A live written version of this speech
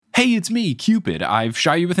Hey, it's me, Cupid. I've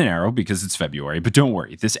shot you with an arrow because it's February, but don't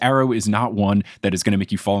worry. This arrow is not one that is going to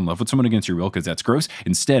make you fall in love with someone against your will because that's gross.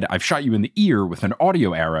 Instead, I've shot you in the ear with an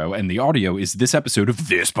audio arrow, and the audio is this episode of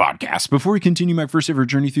this podcast. Before we continue my first ever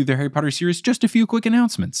journey through the Harry Potter series, just a few quick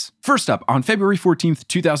announcements. First up, on February 14th,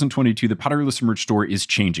 2022, the Potterless merch store is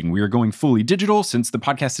changing. We are going fully digital since the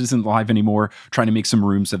podcast isn't live anymore, trying to make some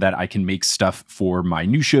room so that I can make stuff for my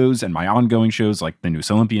new shows and my ongoing shows like The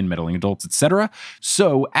Noose Olympian, Meddling Adults, etc.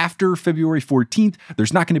 So after February 14th,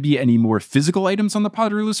 there's not going to be any more physical items on the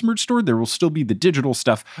Potterless merch store. There will still be the digital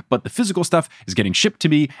stuff, but the physical stuff is getting shipped to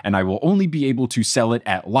me, and I will only be able to sell it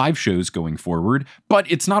at live shows going forward.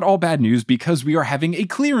 But it's not all bad news because we are having a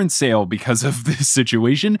clearance sale because of this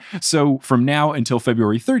situation. So from now until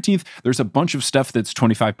February 13th, there's a bunch of stuff that's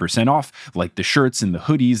 25% off, like the shirts and the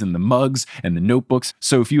hoodies and the mugs and the notebooks.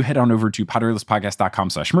 So if you head on over to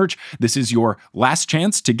potterlesspodcast.com/merch, this is your last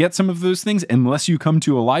chance to get some of those things unless you come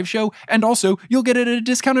to a live show, and also you'll get it at a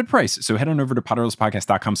discounted price. So head on over to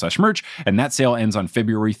potterlesspodcast.com/merch, and that sale ends on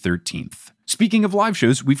February 13th. Speaking of live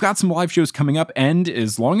shows, we've got some live shows coming up, and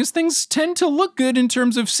as long as things tend to look good in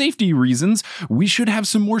terms of safety reasons, we should have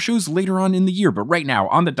some more shows later on in the year. But right now,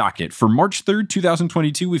 on the docket, for March 3rd,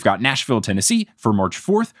 2022, we've got Nashville, Tennessee. For March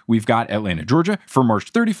 4th, we've got Atlanta, Georgia. For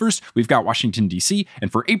March 31st, we've got Washington, D.C.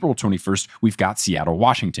 And for April 21st, we've got Seattle,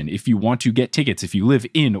 Washington. If you want to get tickets, if you live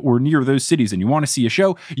in or near those cities and you want to see a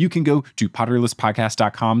show, you can go to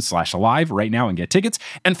potterlesspodcast.com/live right now and get tickets,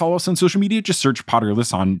 and follow us on social media. Just search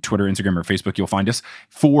Potterless on Twitter, Instagram, or Facebook. You'll find us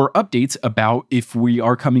for updates about if we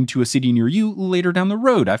are coming to a city near you later down the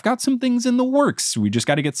road. I've got some things in the works. We just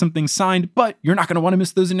got to get something signed, but you're not going to want to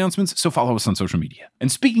miss those announcements, so follow us on social media.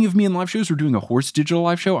 And speaking of me and live shows, we're doing a Horse Digital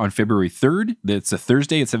live show on February 3rd. That's a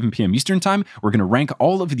Thursday at 7 p.m. Eastern time. We're going to rank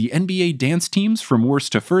all of the NBA dance teams from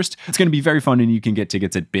worst to first. It's going to be very fun, and you can get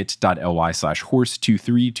tickets at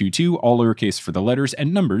bit.ly/horse2322, all lowercase for the letters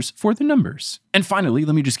and numbers for the numbers. And finally,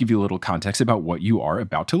 let me just give you a little context about what you are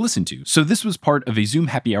about to listen to. So this was part of a Zoom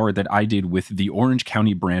happy hour that I did with the Orange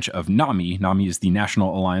County branch of NAMI. NAMI is the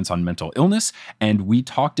National Alliance on Mental Illness, and we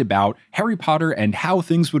talked about Harry Potter and how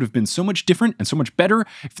things would have been so much different and so much better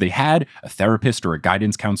if they had a therapist or a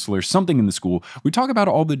guidance counselor, something in the school. We talk about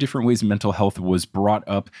all the different ways mental health was brought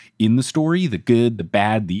up in the story, the good, the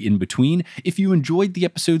bad, the in-between. If you enjoyed the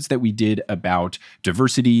episodes that we did about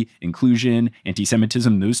diversity, inclusion,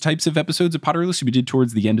 anti-Semitism, those types of episodes of Potterless we did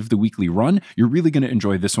towards the end of the weekly run, you're really going to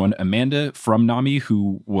enjoy this one. Amanda from NAMI,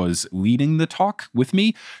 who was leading the talk with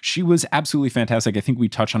me, she was absolutely fantastic. I think we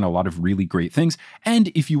touched on a lot of really great things. And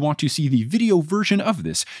if you want to see the video version of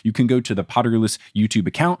this, you can go to the Potterless YouTube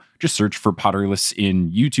account. Just search for Potterless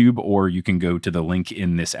in YouTube, or you can go to the link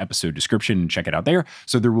in this episode description and check it out there.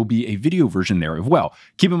 So there will be a video version there as well.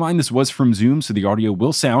 Keep in mind, this was from Zoom, so the audio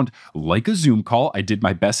will sound like a Zoom call. I did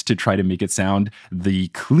my best to try to make it sound the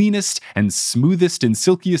cleanest and smoothest and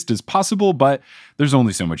silkiest as possible, but there's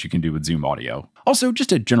only so much you can do with Zoom audio. Also,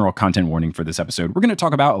 just a general content warning for this episode. We're going to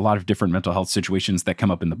talk about a lot of different mental health situations that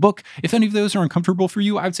come up in the book. If any of those are uncomfortable for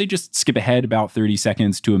you, I would say just skip ahead about 30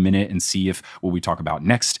 seconds to a minute and see if what we talk about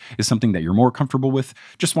next is something that you're more comfortable with.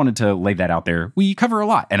 Just wanted to lay that out there. We cover a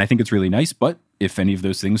lot, and I think it's really nice, but if any of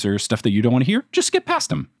those things are stuff that you don't want to hear, just skip past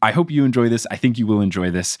them. I hope you enjoy this. I think you will enjoy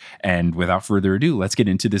this. And without further ado, let's get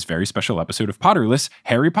into this very special episode of Potterless,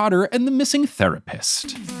 Harry Potter and the Missing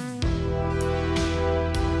Therapist.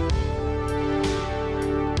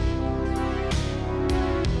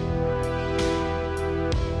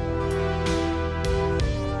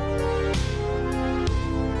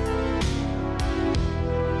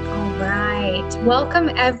 Welcome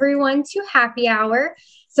everyone to Happy Hour.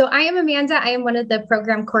 So I am Amanda. I am one of the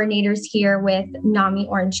program coordinators here with NAMI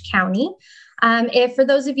Orange County. If for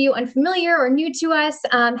those of you unfamiliar or new to us,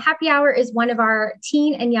 Happy Hour is one of our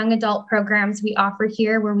teen and young adult programs we offer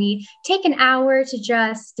here, where we take an hour to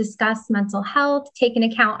just discuss mental health, take into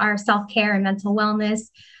account our self-care and mental wellness,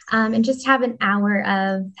 and just have an hour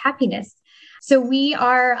of happiness. So we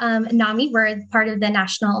are NAMI. We're part of the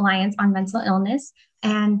National Alliance on Mental Illness.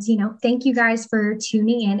 And, thank you guys for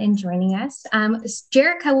tuning in and joining us.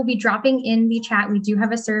 Jerica will be dropping in the chat. We do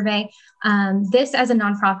have a survey. This as a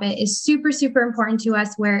nonprofit is super, super important to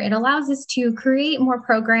us, where it allows us to create more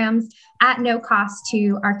programs at no cost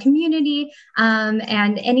to our community,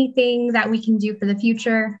 and anything that we can do for the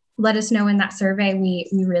future, let us know in that survey. We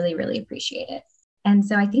really, really appreciate it. And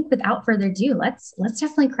so I think without further ado, let's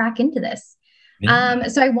definitely crack into this.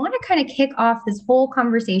 So I want to kind of kick off this whole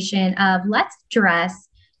conversation of let's address,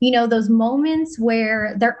 those moments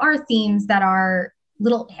where there are themes that are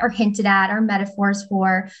hinted at, are metaphors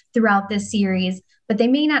for throughout this series, but they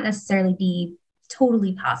may not necessarily be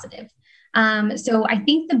totally positive. So I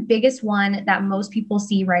think the biggest one that most people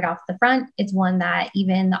see right off the front, it's one that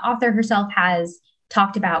even the author herself has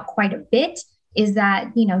talked about quite a bit, is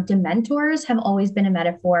that, Dementors have always been a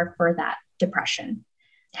metaphor for that depression.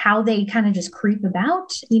 How they kind of just creep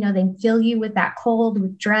about, they fill you with that cold,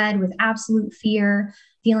 with dread, with absolute fear,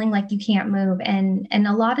 feeling like you can't move. And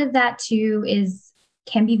a lot of that too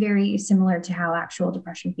can be very similar to how actual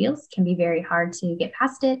depression feels, can be very hard to get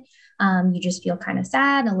past it. You just feel kind of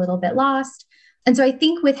sad, a little bit lost. And so I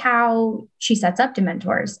think with how she sets up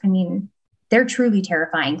Dementors, I mean, they're truly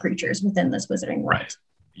terrifying creatures within this wizarding world. Right.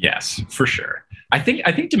 Yes, for sure. I think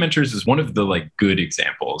Dementors is one of the good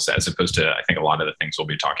examples, as opposed to I think a lot of the things we'll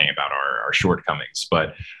be talking about are shortcomings.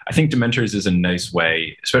 But I think Dementors is a nice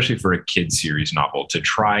way, especially for a kid series novel, to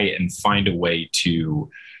try and find a way to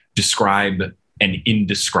describe an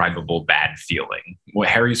indescribable bad feeling. What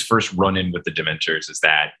Harry's first run-in with the Dementors is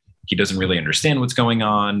that he doesn't really understand what's going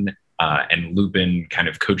on. And Lupin kind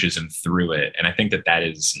of coaches him through it. And I think that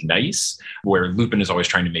is nice, where Lupin is always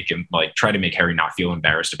trying to make him try to make Harry not feel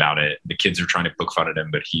embarrassed about it. The kids are trying to poke fun at him,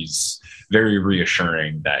 but he's very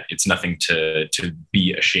reassuring that it's nothing to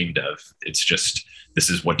be ashamed of. It's just, this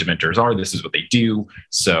is what Dementors are. This is what they do.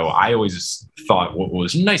 So I always thought what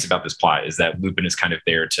was nice about this plot is that Lupin is kind of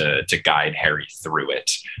there to guide Harry through it.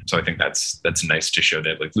 So I think that's nice to show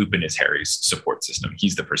that Lupin is Harry's support system.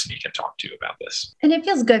 He's the person he can talk to about this. And it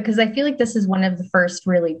feels good because I feel like this is one of the first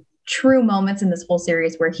really true moments in this whole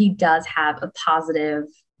series where he does have a positive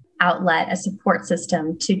outlet, a support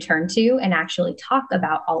system to turn to and actually talk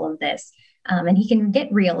about all of this. And he can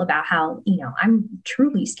get real about how, I'm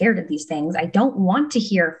truly scared of these things. I don't want to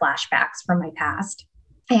hear flashbacks from my past.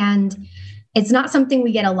 And it's not something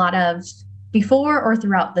we get a lot of before or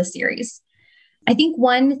throughout the series. I think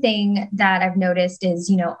one thing that I've noticed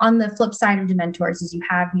is, on the flip side of Dementors is you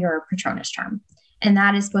have your Patronus charm. And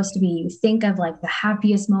that is supposed to be, you think of the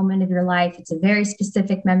happiest moment of your life. It's a very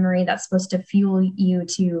specific memory that's supposed to fuel you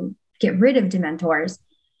to get rid of Dementors.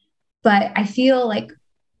 But I feel like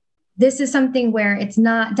this is something where it's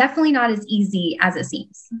definitely not as easy as it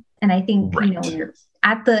seems. And I think, right. When you're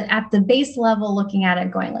at the base level looking at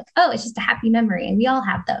it going oh, it's just a happy memory. And we all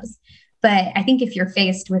have those. But I think if you're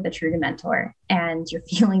faced with a true Dementor and you're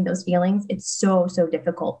feeling those feelings, it's so, so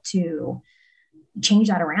difficult to change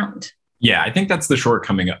that around. Yeah, I think that's the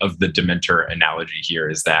shortcoming of the Dementor analogy here,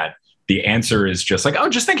 is that the answer is just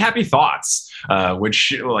just think happy thoughts,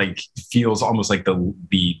 which feels almost like the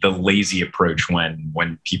lazy approach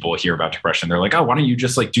when people hear about depression. They're like, oh, why don't you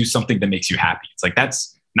just do something that makes you happy? It's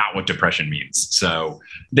that's not what depression means. So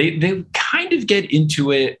they kind of get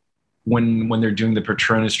into it when they're doing the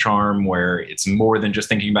Patronus charm, where it's more than just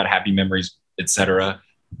thinking about happy memories, etc.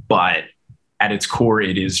 But at its core,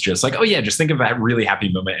 it is just oh yeah, just think of that really happy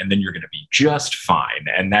moment and then you're going to be just fine.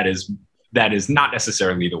 And that is not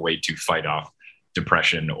necessarily the way to fight off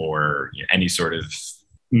depression or any sort of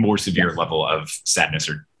more severe level of sadness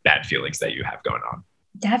or bad feelings that you have going on.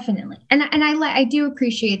 Definitely. And I do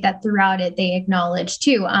appreciate that throughout it, they acknowledge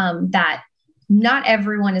too, that not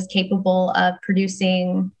everyone is capable of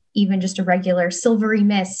producing even just a regular silvery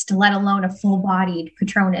mist, let alone a full-bodied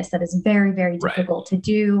Patronus. That is very, very difficult to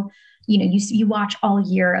do. You watch all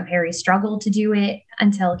year of Harry struggle to do it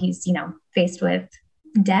until he's, faced with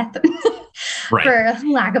death, for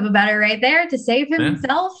lack of a better right there, to save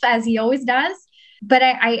himself, as he always does. But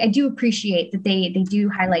I do appreciate that they do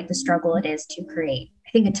highlight the struggle it is to create.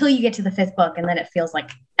 I think until you get to the fifth book, and then it feels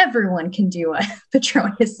like everyone can do a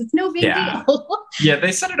Patronus. It's no big deal. Yeah,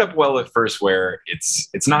 they set it up well at first, where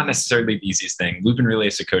it's not necessarily the easiest thing. Lupin really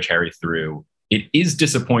has to coach Harry through. It is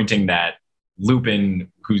disappointing that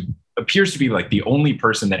Lupin, who appears to be the only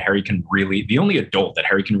person that the only adult that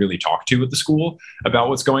Harry can really talk to at the school about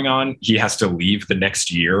what's going on, he has to leave the next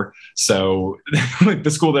year. So the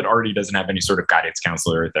school that already doesn't have any sort of guidance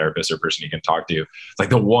counselor or therapist or person he can talk to,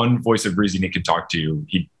 the one voice of reason he can talk to,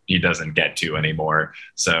 he doesn't get to anymore.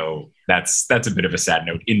 So that's a bit of a sad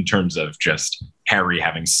note in terms of just Harry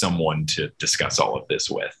having someone to discuss all of this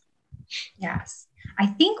with. Yes. I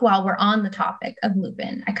think while we're on the topic of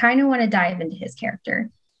Lupin, I kind of want to dive into his character.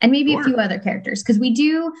 And maybe a few other characters, because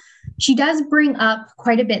she does bring up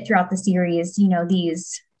quite a bit throughout the series,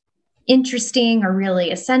 these interesting or really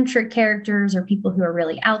eccentric characters or people who are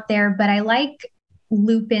really out there. But I like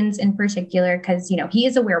Lupin's in particular because, he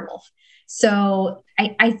is a werewolf. So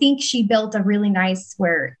I think she built a really nice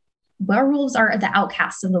where werewolves are the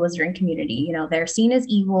outcasts of the wizarding community. They're seen as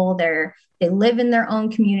evil. They live in their own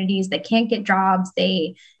communities. They can't get jobs.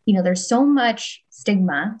 There's so much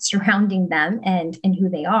stigma surrounding them and who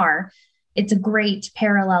they are. it's a great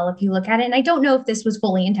parallel if you look at it. And I don't know if this was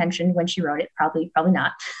fully intentioned when she wrote it, probably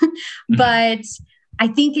not. But I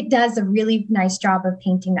think it does a really nice job of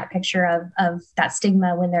painting that picture of that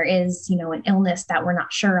stigma when there is, an illness that we're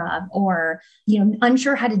not sure of, or,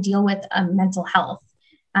 unsure how to deal with mental health,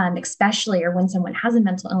 especially, or when someone has a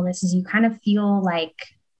mental illness, is you kind of feel like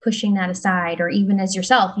pushing that aside, or even as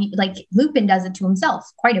yourself, like Lupin does it to himself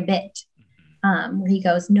quite a bit. Where he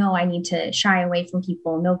goes, no, I need to shy away from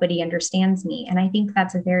people. Nobody understands me. And I think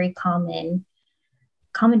that's a very common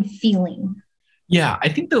feeling. Yeah, I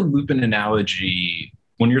think the Lupin analogy,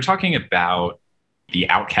 when you're talking about the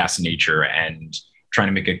outcast nature and trying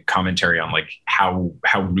to make a commentary on like how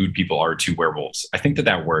rude people are to werewolves, I think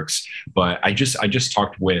that works. But I just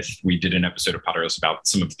we did an episode of Potterless about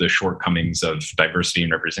some of the shortcomings of diversity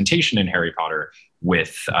and representation in Harry Potter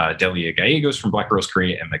with Delia Gallegos from Black Girls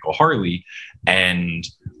Create and Michael Harley. And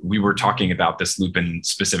we were talking about this Lupin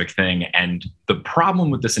specific thing. And the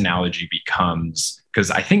problem with this analogy becomes,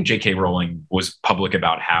 because I think J.K. Rowling was public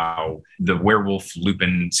about how the werewolf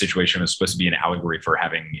Lupin situation was supposed to be an allegory for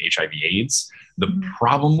having HIV/AIDS. The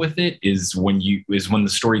problem with it is when the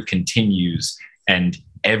story continues and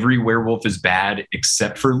every werewolf is bad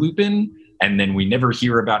except for Lupin. And then we never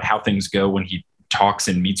hear about how things go when he talks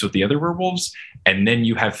and meets with the other werewolves. And then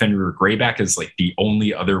you have Fenrir Greyback as like the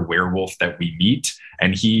only other werewolf that we meet.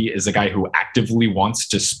 And he is a guy who actively wants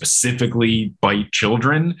to specifically bite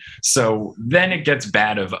children. So then it gets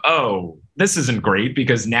bad of, oh, this isn't great,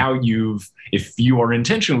 because now if you are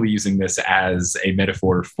intentionally using this as a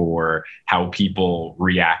metaphor for how people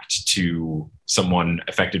react to someone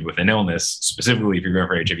affected with an illness, specifically if you're going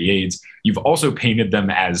for HIV/AIDS, you've also painted them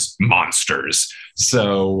as monsters.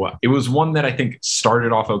 So it was one that I think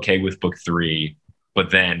started off okay with book 3, but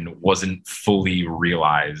then wasn't fully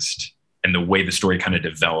realized. And the way the story kind of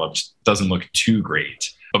developed doesn't look too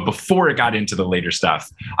great. But before it got into the later stuff,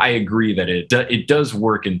 I agree that it does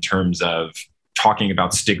work in terms of talking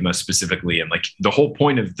about stigma specifically. And like the whole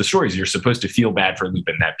point of the story is you're supposed to feel bad for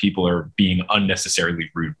Lupin, that people are being unnecessarily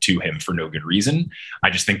rude to him for no good reason. I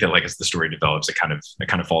just think that like as the story develops, it kind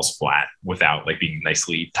of falls flat without like being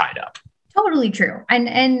nicely tied up. Totally true.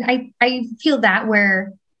 And I feel that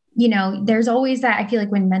where, there's always that, I feel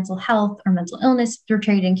like when mental health or mental illness is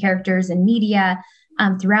portrayed in characters and media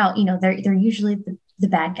throughout, they're usually the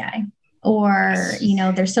bad guy, or,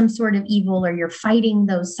 there's some sort of evil, or you're fighting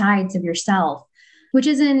those sides of yourself, which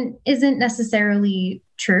isn't necessarily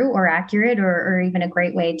true or accurate or even a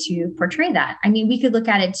great way to portray that. I mean, we could look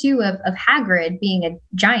at it too of Hagrid being a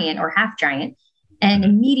giant or half giant, and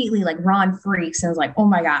immediately like Ron freaks and is like, oh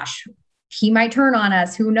my gosh, he might turn on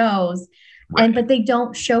us. Who knows? Right. But they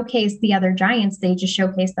don't showcase the other giants. They just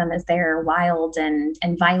showcase them as they're wild and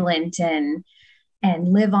violent and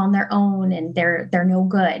live on their own, and they're no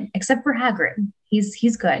good, except for Hagrid.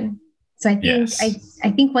 He's good. So I think yes.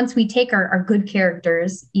 I think once we take our good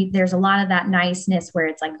characters, there's a lot of that niceness where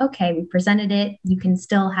it's like, okay, we presented it. You can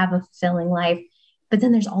still have a fulfilling life, but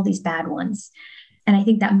then there's all these bad ones, and I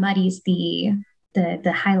think that muddies the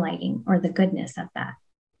highlighting or the goodness of that.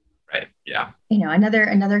 Right. Yeah.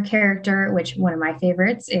 Another character, which one of my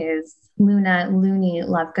favorites is Luna Looney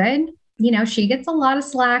Lovegood. She gets a lot of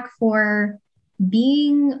slack for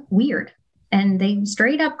being weird, and they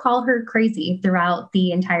straight up call her crazy throughout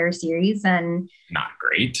the entire series. And not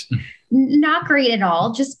great at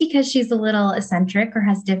all. Just because she's a little eccentric or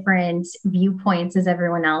has different viewpoints as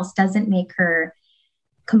everyone else doesn't make her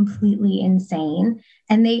completely insane.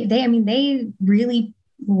 And they really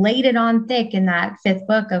laid it on thick in that 5th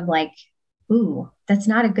book of like, ooh, that's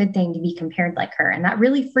not a good thing to be compared like her. And that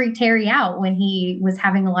really freaked Harry out when he was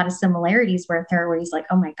having a lot of similarities with her, where he's like,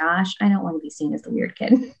 oh my gosh, I don't want to be seen as the weird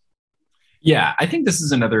kid. Yeah, I think this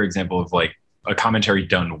is another example of like a commentary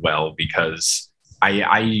done well, because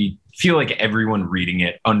I feel like everyone reading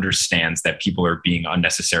it understands that people are being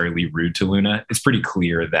unnecessarily rude to Luna. It's pretty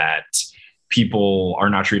clear that people are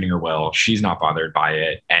not treating her well. She's not bothered by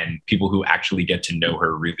it. And people who actually get to know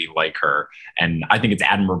her really like her. And I think it's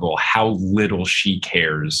admirable how little she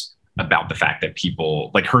cares about the fact that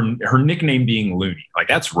people like her nickname being Looney, like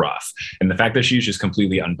that's rough. And the fact that she's just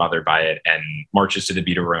completely unbothered by it and marches to the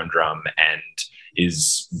beat of her own drum and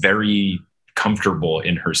is very comfortable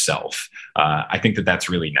in herself. I think that that's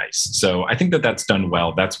really nice. So I think that that's done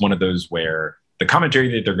well. That's one of those where the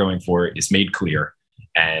commentary that they're going for is made clear.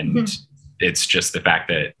 And it's just the fact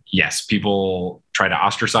that, yes, people try to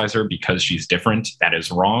ostracize her because she's different. That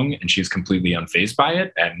is wrong. And she's completely unfazed by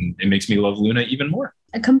it. And it makes me love Luna even more.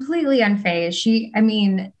 Completely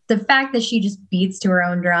unfazed. The fact that she just beats to her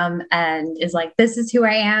own drum and is like, this is who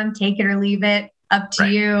I am, take it or leave it. up to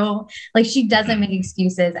you. Like she doesn't make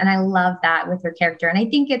excuses. And I love that with her character. And I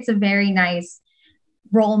think it's a very nice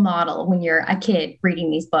role model when you're a kid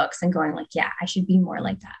reading these books and going like, yeah, I should be more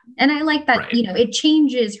like that. And I like that, Right. it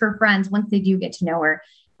changes her friends once they do get to know her,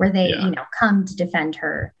 where they, come to defend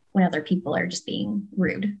her when other people are just being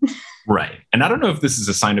rude. Right. And I don't know if this is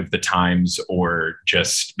a sign of the times or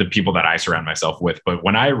just the people that I surround myself with, but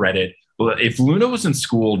when I read it, if Luna was in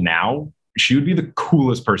school now, she would be the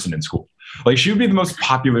coolest person in school. Like she would be the most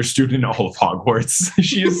popular student in all of Hogwarts.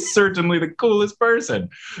 She is certainly the coolest person.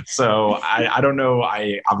 So I don't know.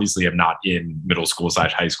 I obviously am not in middle school /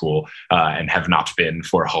 high school and have not been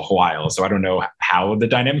for a while. So I don't know how the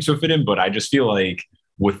dynamics would fit in, but I just feel like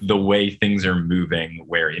with the way things are moving,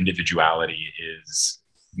 where individuality is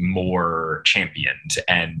more championed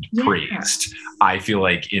and praised, I feel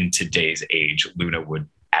like in today's age, Luna would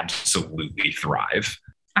absolutely thrive.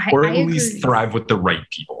 Or at least thrive with the right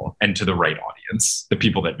people and to the right audience, the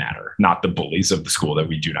people that matter, not the bullies of the school that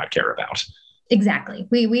we do not care about. Exactly.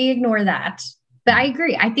 We ignore that. But I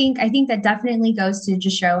agree. I think that definitely goes to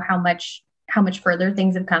just show how much further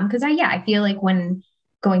things have come. Because I feel like when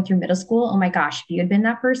going through middle school, oh my gosh, if you had been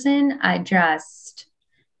that person, I just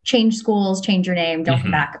change schools, change your name, don't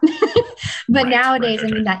come back. But nowadays, I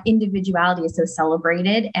mean, that individuality is so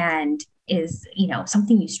celebrated and is,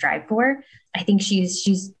 something you strive for. I think she's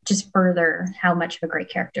just further how much of a great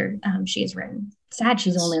character she has written. Sad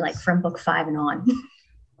she's only like from book 5 and on.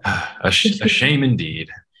 A shame indeed.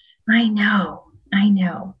 I know.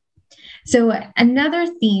 So another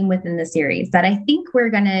theme within the series that I think we're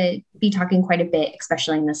going to be talking quite a bit,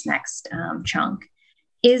 especially in this next chunk,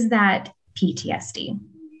 is that PTSD.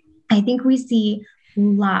 I think we see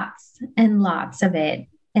lots and lots of it.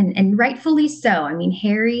 And rightfully so. I mean,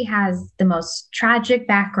 Harry has the most tragic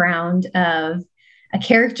background of a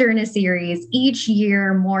character in a series. Each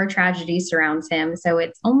year, more tragedy surrounds him. So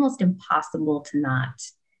it's almost impossible to not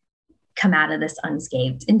come out of this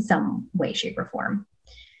unscathed in some way, shape, or form.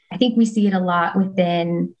 I think we see it a lot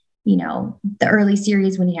within, the early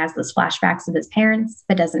series when he has those flashbacks of his parents,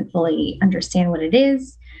 but doesn't fully understand what it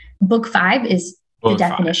is. Book 5 is the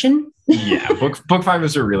definition. Yeah, book 5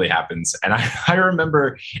 is what really happens. And I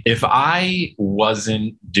remember if I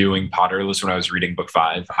wasn't doing Potterless when I was reading book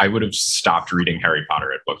 5, I would have stopped reading Harry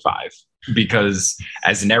Potter at book 5, because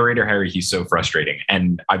as narrator Harry, he's so frustrating.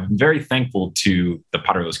 And I'm very thankful to the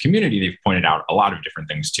Potterless community. They've pointed out a lot of different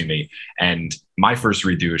things to me. And my first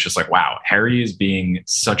read through is just like, wow, Harry is being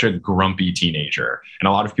such a grumpy teenager. And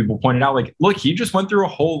a lot of people pointed out, like, look, he just went through a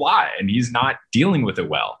whole lot and he's not dealing with it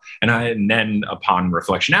well. And then upon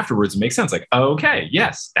reflection afterwards, it makes sense. Like, okay,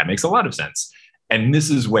 yes, that makes a lot of sense. And this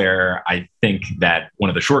is where I think that one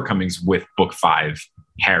of the shortcomings with book 5,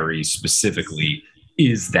 Harry specifically,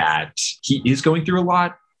 is that he is going through a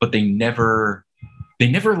lot, but they never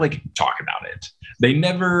like talk about it. They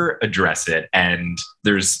never address it. And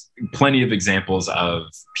there's plenty of examples of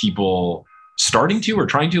people starting to or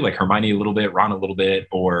trying to, like Hermione a little bit, Ron a little bit,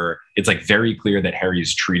 or it's like very clear that Harry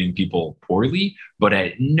is treating people poorly, but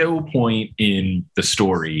at no point in the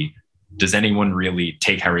story does anyone really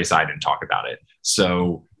take Harry aside and talk about it.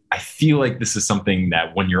 So I feel like this is something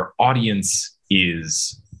that when your audience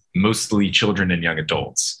is mostly children and young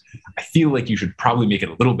adults, I feel like you should probably make it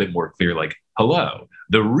a little bit more clear, like, hello,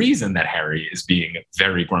 the reason that Harry is being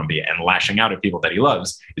very grumpy and lashing out at people that he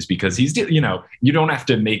loves is because he's, you don't have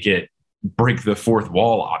to make it break the fourth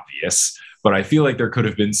wall obvious, but I feel like there could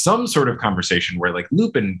have been some sort of conversation where like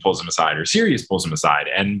Lupin pulls him aside or Sirius pulls him aside.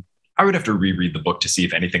 And I would have to reread the book to see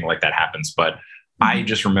if anything like that happens. But I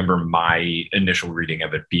just remember my initial reading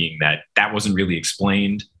of it being that wasn't really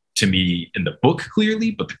explained to me in the book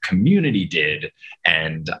clearly, but the community did.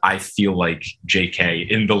 And I feel like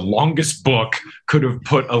JK in the longest book could have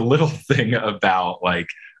put a little thing about like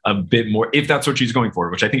a bit more, if that's what she's going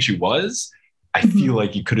for, which I think she was. I feel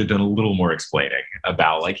like you could have done a little more explaining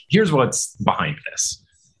about like, here's what's behind this.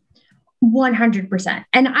 100%.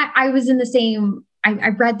 And I was in the same, I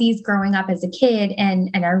read these growing up as a kid. And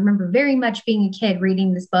I remember very much being a kid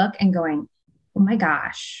reading this book and going, oh my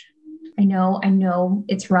gosh, I know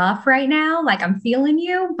it's rough right now. Like I'm feeling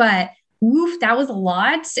you, but woof, that was a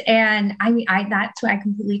lot. And I mean, that's why I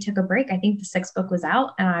completely took a break. I think the 6th book was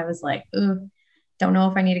out and I was like, ooh, don't know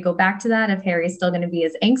if I need to go back to that. If Harry's still going to be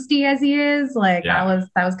as angsty as he is, like that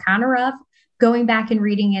was kind of rough. Going back and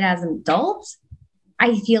reading it as an adult,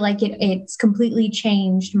 I feel like it's completely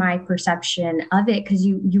changed my perception of it. Cause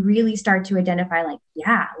you really start to identify like,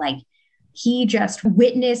 yeah, like he just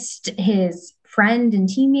witnessed his friend and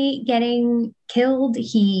teammate getting killed.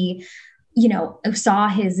 He saw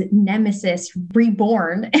his nemesis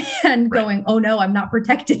reborn and going, oh no, I'm not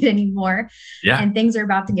protected anymore. Yeah. And things are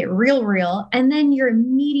about to get real. And then you're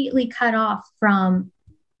immediately cut off from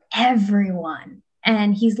everyone.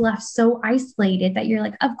 And he's left so isolated that you're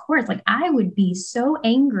like, of course, like I would be so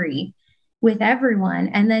angry with everyone.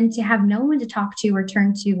 And then to have no one to talk to or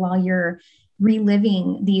turn to while you're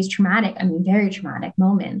reliving these very traumatic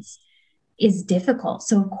moments is difficult.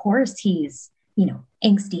 So of course he's,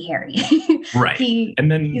 angsty Harry. Right.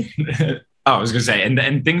 And then I was going to say,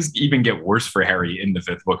 and things even get worse for Harry in the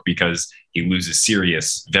fifth book because he loses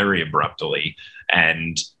Sirius very abruptly.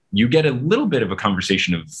 And you get a little bit of a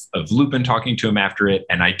conversation of Lupin talking to him after it.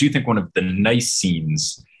 And I do think one of the nice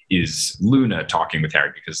scenes is Luna talking with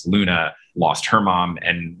Harry, because Luna lost her mom,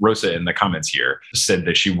 and Rosa in the comments here said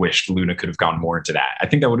that she wished Luna could have gone more into that. I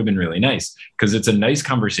think that would have been really nice because it's a nice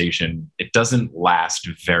conversation. It doesn't last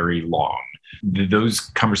very long. Those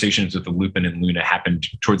conversations with the Lupin and Luna happened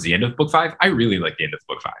towards the end of book 5. I really like the end of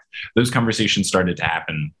book 5. Those conversations started to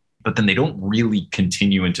happen, but then they don't really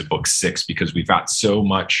continue into book 6 because we've got so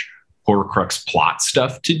much Horcrux plot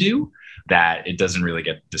stuff to do that it doesn't really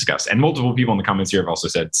get discussed. And multiple people in the comments here have also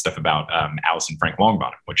said stuff about Alice and Frank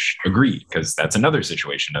Longbottom, which agree, because that's another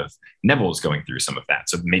situation of Neville's going through some of that.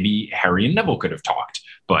 So maybe Harry and Neville could have talked,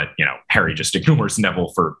 but Harry just ignores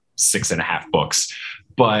Neville for 6.5 books.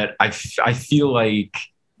 But I feel like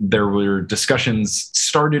there were discussions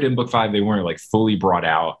started in book 5. They weren't like fully brought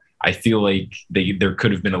out. I feel like there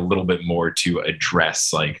could have been a little bit more to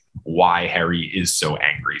address like why Harry is so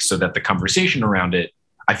angry, so that the conversation around it,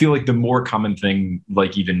 I feel like the more common thing,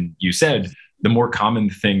 like even you said, the more common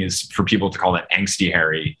thing is for people to call it angsty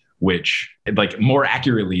Harry, which like more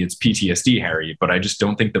accurately, it's PTSD Harry. But I just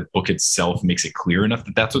don't think the book itself makes it clear enough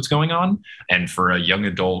that that's what's going on. And for a young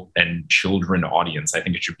adult and children audience, I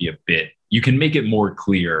think it should be you can make it more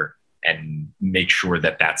clear and make sure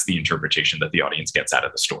that that's the interpretation that the audience gets out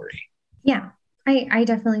of the story. Yeah, I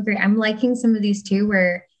definitely agree. I'm liking some of these too,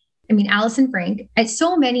 where Alice and Frank,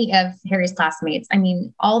 so many of Harry's classmates,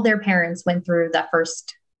 all their parents went through the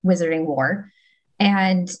first Wizarding War.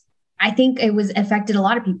 And I think it affected a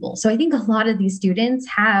lot of people. So I think a lot of these students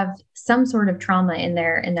have some sort of trauma in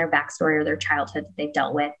their backstory or their childhood that they've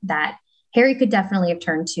dealt with that Harry could definitely have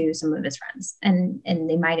turned to some of his friends and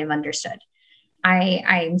they might have understood.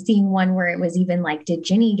 I'm seeing one where it was even like, did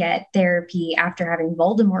Ginny get therapy after having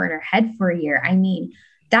Voldemort in her head for a year?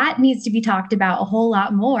 That needs to be talked about a whole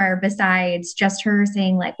lot more besides just her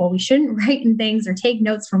saying like, well, we shouldn't write in things or take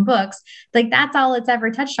notes from books. Like that's all it's ever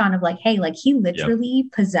touched on of like, hey, like he literally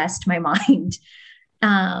possessed my mind.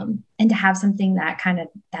 And to have something that kind of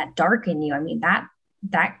that dark in you,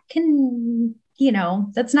 that can,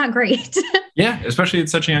 that's not great. Yeah, especially at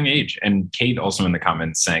such a young age. And Kate also in the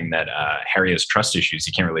comments saying that Harry has trust issues.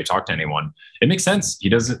 He can't really talk to anyone. It makes sense. He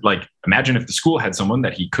doesn't imagine if the school had someone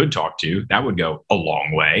that he could talk to, that would go a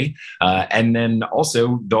long way. And then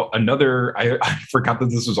also I forgot that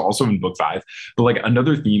this was also in book 5, but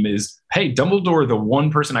another theme is, hey, Dumbledore, the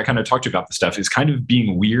one person I kind of talked to about the stuff, is kind of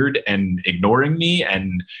being weird and ignoring me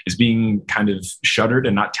and is being kind of shuttered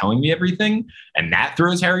and not telling me everything. And that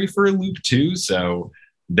throws Harry for a loop too. So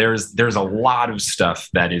there's a lot of stuff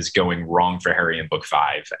that is going wrong for Harry in book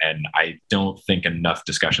 5. And I don't think enough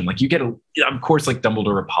discussion, you get, of course,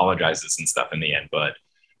 Dumbledore apologizes and stuff in the end, but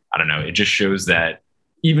I don't know. It just shows that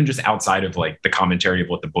even just outside of the commentary of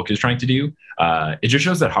what the book is trying to do, it just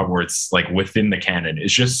shows that Hogwarts, within the canon,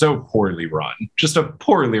 is just so poorly run, just a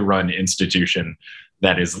poorly run institution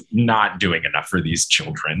that is not doing enough for these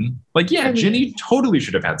children. Ginny totally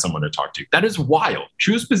should have had someone to talk to. That is wild.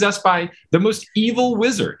 She was possessed by the most evil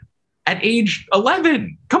wizard at age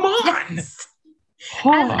 11. Come on. Yes.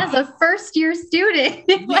 As a first year student,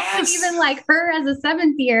 it wasn't even her as a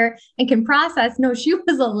 7th year and can process. No, she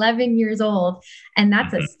was 11 years old. And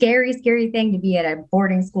that's a scary, scary thing to be at a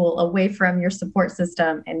boarding school away from your support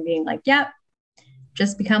system and being yep,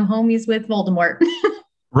 just become homies with Voldemort.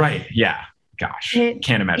 Right. Yeah. Gosh,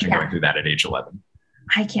 can't imagine going through that at age 11.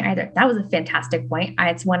 I can't either. That was a fantastic point.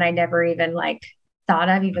 It's one I never even thought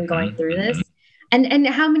of even going through this. And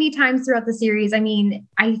how many times throughout the series,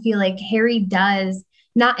 I feel like Harry does,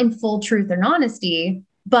 not in full truth and honesty,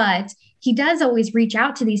 but he does always reach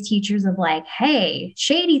out to these teachers of hey,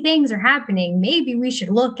 shady things are happening. Maybe we should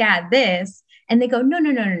look at this. And they go, no.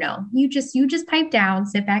 You just pipe down,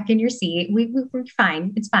 sit back in your seat. We're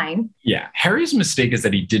fine. It's fine. Yeah. Harry's mistake is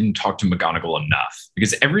that he didn't talk to McGonagall enough,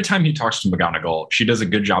 because every time he talks to McGonagall, she does a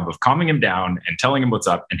good job of calming him down and telling him what's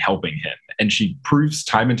up and helping him. And she proves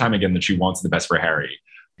time and time again that she wants the best for Harry.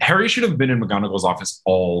 Harry should have been in McGonagall's office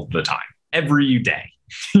all the time, every day.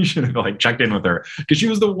 You should have like checked in with her because she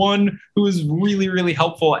was the one who was really, really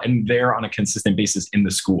helpful and there on a consistent basis in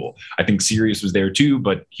the school. I think Sirius was there too,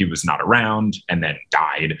 but he was not around and then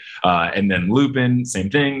died. And then Lupin, same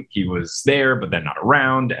thing. He was there, but then not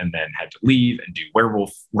around and then had to leave and do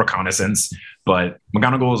werewolf reconnaissance. But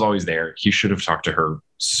McGonagall was always there. He should have talked to her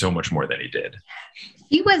so much more than he did.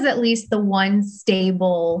 He was at least the one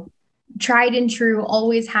stable, tried and true,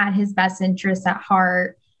 always had his best interests at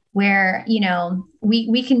heart, where, you know,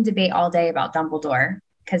 we can debate all day about Dumbledore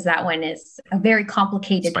because that one is a very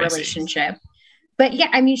complicated relationship. But yeah,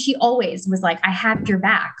 I mean, she always was like, I have your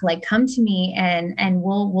back, like, come to me and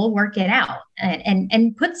we'll work it out,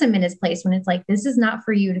 and puts him in his place when it's like, this is not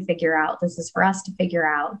for you to figure out. This is for us to figure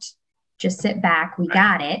out. Just sit back. We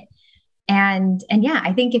got it. And yeah,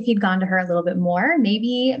 I think if you'd gone to her a little bit more,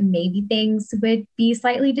 maybe things would be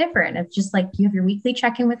slightly different. It's just like, you have your weekly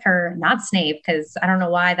check-in with her, not Snape, because I don't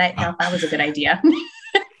know why that was a good idea.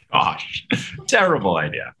 Gosh, terrible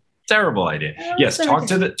idea. Terrible idea. Yes, talk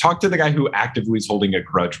to the guy who actively is holding a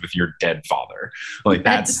grudge with your dead father. Like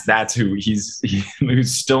that's who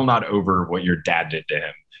who's still not over what your dad did to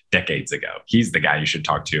him decades ago. He's the guy you should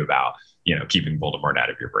talk to about, you know, keeping Voldemort out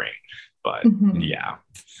of your brain. But yeah,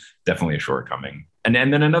 definitely a shortcoming. And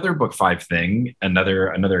then another book 5 thing,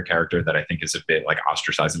 another character that I think is a bit like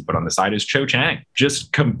ostracized and put on the side is Cho Chang.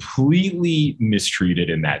 Just completely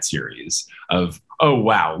mistreated in that series of, oh,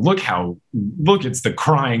 wow, look, it's the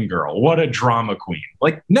crying girl. What a drama queen.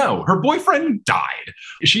 Like, no, her boyfriend died.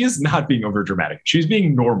 She is not being overdramatic. She's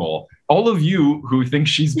being normal. All of you who think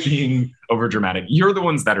she's being overdramatic, you're the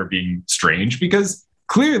ones that are being strange because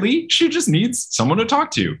clearly she just needs someone to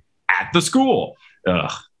talk to at the school.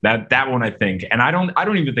 Ugh. That one, I think, and I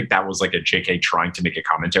don't even think that was like a JK trying to make a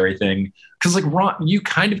commentary thing, because like Ron, you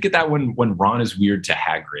kind of get that when Ron is weird to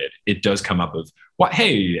Hagrid, it does come up of what,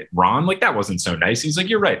 hey Ron, like that wasn't so nice. He's like,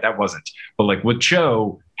 you're right, that wasn't. But like with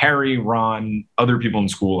Cho, Harry, Ron, other people in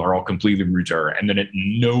school are all completely rude to her, and then at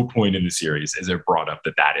no point in the series is it brought up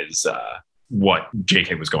that is what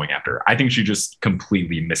JK was going after. I think she just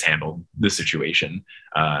completely mishandled the situation.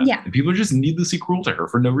 People are just needlessly cruel to her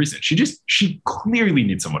for no reason. She clearly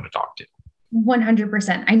needs someone to talk to.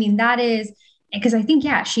 100%. I mean, that is because I think,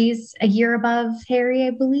 she's a year above Harry, I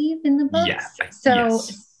believe, in the books. Yeah,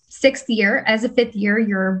 yes. 6th year, as a 5th year,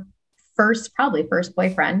 your first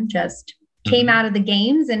boyfriend just came out of the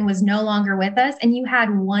games and was no longer with us. And you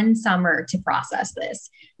had one summer to process this.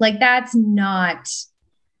 Like, that's not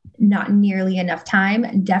nearly enough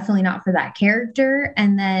time, definitely not for that character.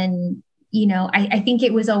 And then, you know, I think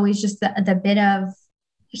it was always just the bit of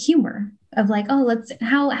humor of like, oh,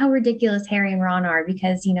 how ridiculous Harry and Ron are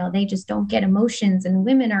because, you know, they just don't get emotions and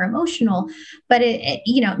women are emotional. But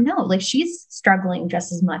no, like she's struggling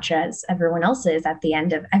just as much as everyone else is at the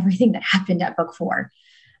end of everything that happened at book 4.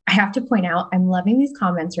 I have to point out, I'm loving these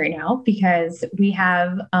comments right now because we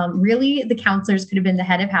have really the counselors could have been the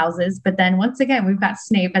head of houses. But then once again, we've got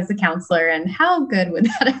Snape as the counselor. And how good would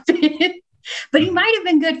that have been? But he might have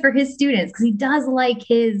been good for his students because he does like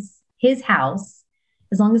his house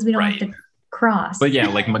as long as we don't have to cross. But yeah,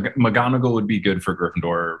 like McGonagall would be good for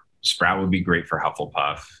Gryffindor. Sprout would be great for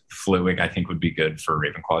Hufflepuff. Flitwick, I think, would be good for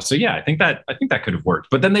Ravenclaw. So yeah, I think that could have worked.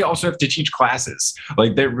 But then they also have to teach classes.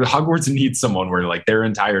 Like Hogwarts needs someone where like their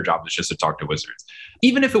entire job is just to talk to wizards.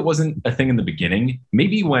 Even if it wasn't a thing in the beginning,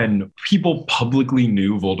 maybe when people publicly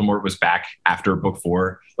knew Voldemort was back after book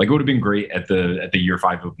 4, like it would have been great at the year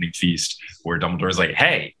 5 opening feast where Dumbledore's like,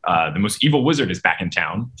 hey, the most evil wizard is back in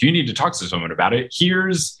town. If you need to talk to someone about it,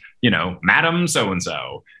 here's, you know, Madam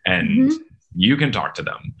so-and-so. And you can talk to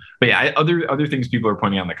them. But yeah, other things people are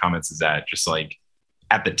pointing out in the comments is that just like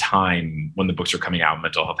at the time when the books are coming out,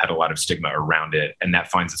 mental health had a lot of stigma around it. And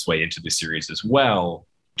that finds its way into the series as well.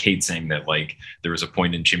 Kate saying that like there was a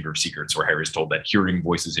point in Chamber of Secrets where Harry's told that hearing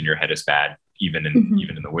voices in your head is bad, even in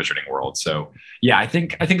the wizarding world. So yeah, I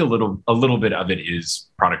think a little bit of it is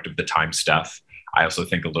product of the time stuff. I also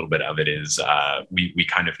think a little bit of it is we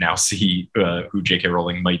kind of now see who J.K.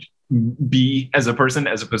 Rowling might be as a person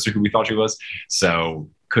as opposed to who we thought she was. So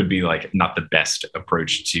could be like not the best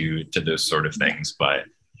approach to those sort of things. But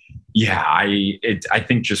yeah, I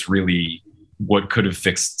think just really what could have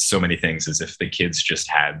fixed so many things is if the kids just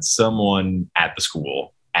had someone at the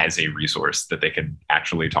school as a resource that they could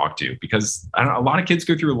actually talk to, because I don't know, a lot of kids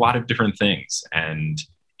go through a lot of different things, and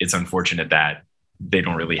it's unfortunate that they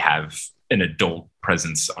don't really have an adult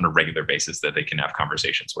presence on a regular basis that they can have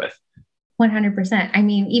conversations with. 100%. I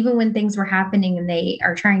mean, even when things were happening and they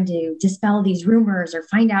are trying to dispel these rumors or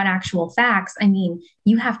find out actual facts, I mean,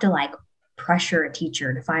 you have to like pressure a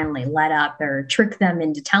teacher to finally let up or trick them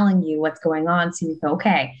into telling you what's going on. So you go,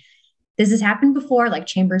 okay, this has happened before, like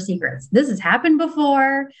Chamber of Secrets. This has happened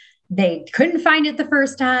before. They couldn't find it the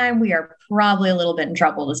first time. We are probably a little bit in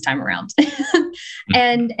trouble this time around.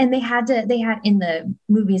 and they had in the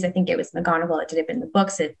movies, I think it was McGonagall that did it, in the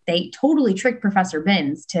books, they totally tricked Professor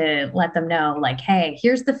Binns to let them know, like, hey,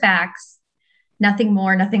 here's the facts, nothing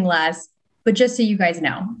more, nothing less. But just so you guys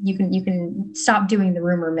know, you can stop doing the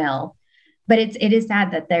rumor mill. But it is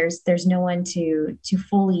sad that there's no one to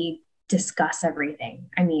fully discuss everything.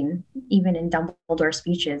 I mean, even in Dumbledore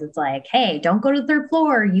speeches, it's like, hey, don't go to the third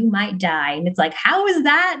floor, you might die. And it's like, how is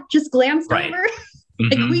that just glanced over?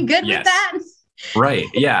 Like, we good with that? Right.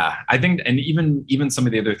 Yeah. I think, and even some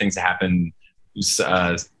of the other things that happen,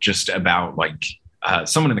 just about like,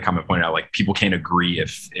 someone in the comment pointed out, like, people can't agree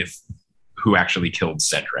if who actually killed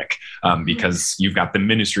Cedric, because you've got the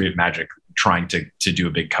Ministry of Magic trying to do a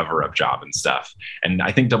big cover-up job and stuff. And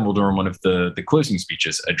I think Dumbledore in one of the closing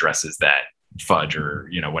speeches addresses that fudge, or,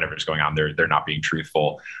 you know, whatever's going on, they're not being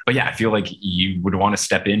truthful. But yeah, I feel like you would want to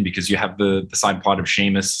step in, because you have the side plot of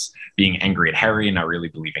Seamus being angry at Harry and not really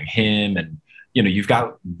believing him. And, you know, you've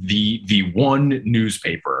got the one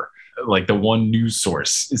newspaper, like the one news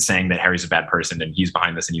source, is saying that Harry's a bad person and he's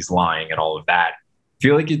behind this and he's lying and all of that. I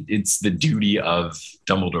feel like it's the duty of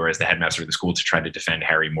Dumbledore as the headmaster of the school to try to defend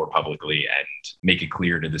Harry more publicly and make it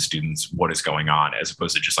clear to the students what is going on, as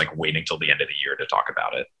opposed to just like waiting till the end of the year to talk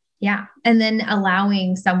about it. Yeah. And then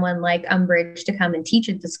allowing someone like Umbridge to come and teach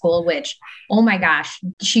at the school, which, oh my gosh,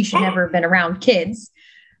 she should never have been around kids.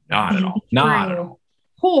 Not at all. Not at all.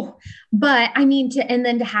 Oh, but I mean, and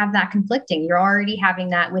then to have that conflicting, you're already having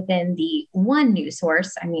that within the one news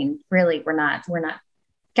source. I mean, really, we're not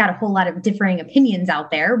got a whole lot of differing opinions out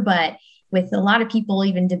there, but with a lot of people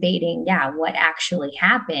even debating, what actually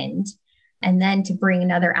happened. And then to bring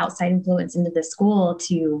another outside influence into the school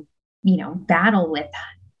to, you know, battle with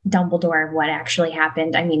Dumbledore of what actually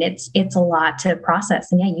happened. I mean, it's a lot to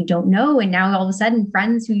process, and you don't know. And now all of a sudden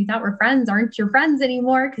friends who you thought were friends aren't your friends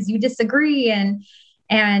anymore because you disagree. And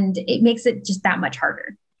it makes it just that much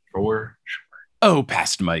harder. For sure. Oh,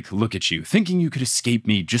 past Mike, look at you, thinking you could escape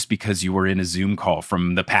me just because you were in a Zoom call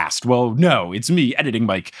from the past. Well, no, it's me, Editing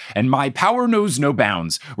Mike, and my power knows no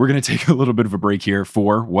bounds. We're going to take a little bit of a break here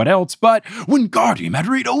for what else but Wingardium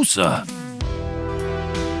Adredosa.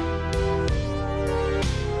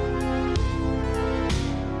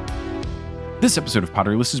 This episode of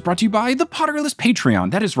Potterless is brought to you by the Potterless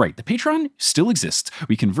Patreon. That is right, the Patreon still exists.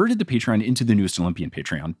 We converted the Patreon into the newest Olympian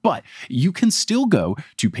Patreon, but you can still go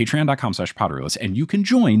to patreon.com/Potterless and you can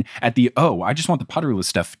join at the I just want the Potterless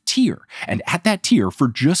stuff tier. And at that tier, for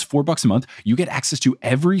just $4 a month, you get access to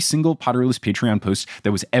every single Potterless Patreon post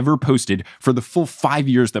that was ever posted for the full 5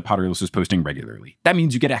 years that Potterless was posting regularly. That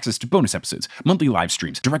means you get access to bonus episodes, monthly live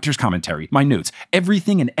streams, director's commentary, my notes,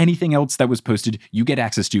 everything and anything else that was posted, you get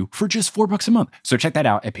access to for just $4 a month. So check that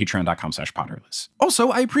out at patreon.com/Potterless. Also,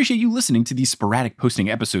 I appreciate you listening to these sporadic posting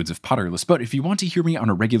episodes of Potterless, but if you want to hear me on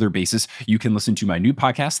a regular basis, you can listen to my new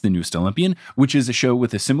podcast, The Newest Olympian, which is a show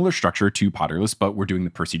with a similar structure to Potterless, but we're doing the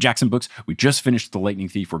Percy Jackson books. We just finished The Lightning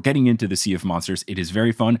Thief. We're getting into the Sea of Monsters. It is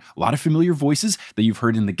very fun. A lot of familiar voices that you've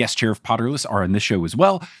heard in the guest chair of Potterless are on this show as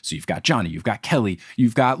well. So you've got Johnny, you've got Kelly,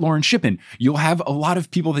 you've got Lauren Shippen. You'll have a lot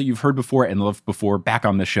of people that you've heard before and loved before back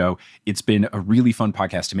on the show. It's been a really fun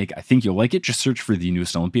podcast to make. I think you'll like it. Just search for The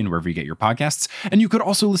Newest Olympian wherever you get your podcasts. And you could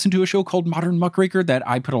also listen to a show called Modern Muckraker that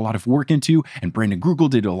I put a lot of work into, and Brandon Grugel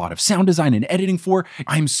did a lot of sound design and editing for.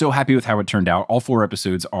 I'm so happy with how it turned out. All 4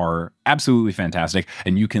 episodes are absolutely fantastic,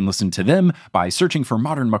 and you can listen to them by searching for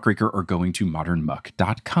Modern Muckraker or going to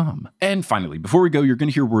modernmuck.com. And finally, before we go, you're going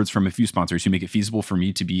to hear words from a few sponsors who make it feasible for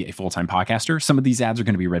me to be a full-time podcaster. Some of these ads are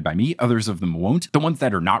going to be read by me, others of them won't. The ones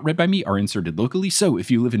that are not read by me are inserted locally, so if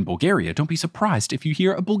you live in Bulgaria, don't be surprised if you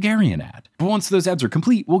hear a Bulgarian ad. But once those ads are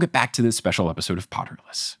complete, we'll get back to this special episode of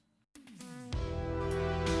Potterless.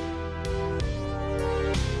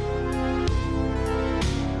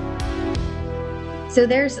 So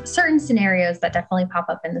there's certain scenarios that definitely pop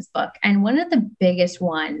up in this book. And one of the biggest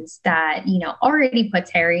ones that, you know, already puts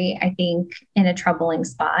Harry, I think, in a troubling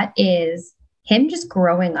spot is him just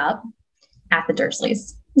growing up at the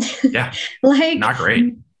Dursleys. Yeah. Like, not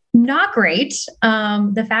great. Not great.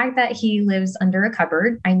 The fact that he lives under a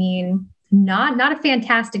cupboard, I mean, not a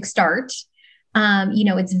fantastic start. You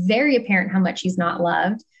know, it's very apparent how much he's not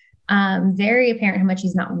loved. Very apparent how much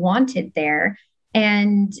he's not wanted there.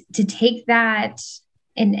 And to take that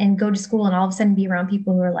and go to school and all of a sudden be around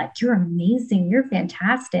people who are like, you're amazing, you're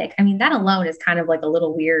fantastic. I mean, that alone is kind of like a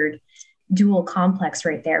little weird dual complex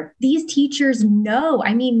right there. These teachers know,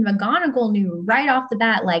 I mean, McGonagall knew right off the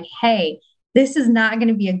bat, like, hey, this is not going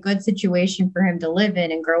to be a good situation for him to live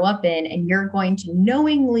in and grow up in, and you're going to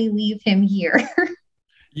knowingly leave him here.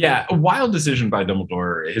 Yeah, a wild decision by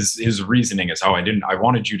Dumbledore. His reasoning is, I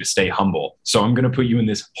wanted you to stay humble, so I'm going to put you in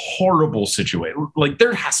this horrible situation. Like,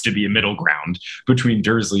 there has to be a middle ground between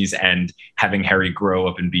Dursleys and having Harry grow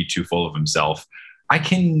up and be too full of himself. I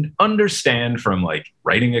can understand from like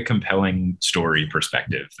writing a compelling story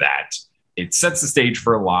perspective that it sets the stage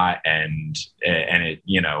for a lot, and it,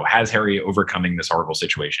 you know, has Harry overcoming this horrible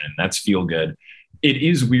situation, and that's feel good. It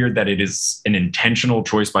is weird that it is an intentional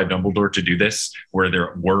choice by Dumbledore to do this, where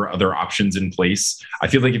there were other options in place. I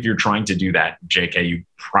feel like if you're trying to do that, JK, you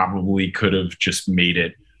probably could have just made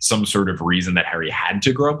it some sort of reason that Harry had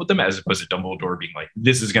to grow up with them, as opposed to Dumbledore being like,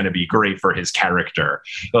 this is going to be great for his character.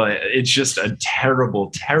 It's just a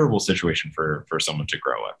terrible, terrible situation for someone to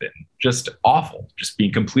grow up in. Just awful. Just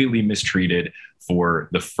being completely mistreated for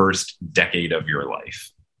the first decade of your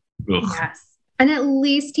life. Ugh. Yes. And at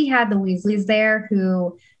least he had the Weasleys there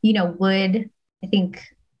who, you know, would, I think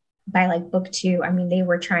by like book 2, I mean, they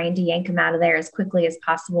were trying to yank him out of there as quickly as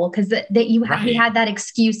possible, because he had that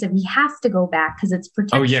excuse of he has to go back because it's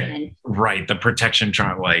protection. Oh, yeah. Right. The protection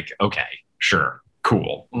trial, like, okay, sure.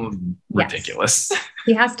 Cool. Ridiculous. Yes.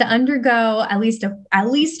 He has to undergo at least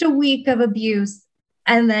a week of abuse,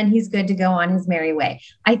 and then he's good to go on his merry way.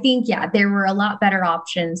 I think, yeah, there were a lot better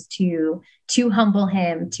options to humble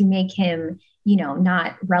him, to make him, you know,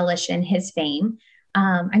 not relish in his fame.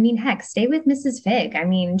 I mean, heck, stay with Mrs. Fig. I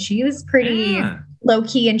mean, she was pretty low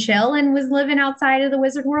key and chill and was living outside of the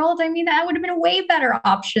wizard world. I mean, that would have been a way better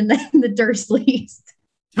option than the Dursleys.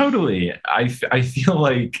 Totally. I feel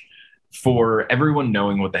like for everyone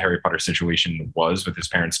knowing what the Harry Potter situation was with his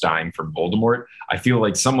parents dying from Voldemort, I feel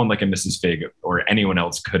like someone like a Mrs. Fig or anyone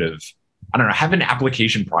else could have, I don't know, have an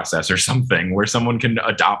application process or something where someone can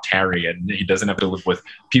adopt Harry and he doesn't have to live with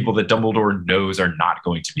people that Dumbledore knows are not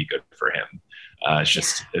going to be good for him. It's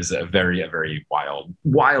just is a very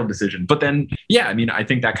wild decision. But then, yeah, I mean, I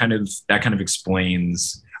think that kind of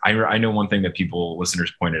explains. I know one thing that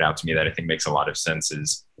listeners pointed out to me that I think makes a lot of sense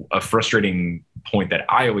is a frustrating point that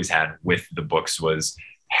I always had with the books was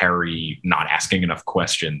Harry not asking enough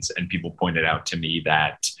questions. And people pointed out to me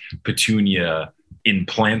that Petunia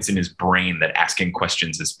implants in his brain that asking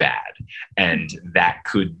questions is bad. And that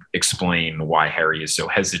could explain why Harry is so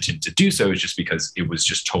hesitant to do so, is just because it was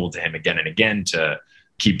just told to him again and again to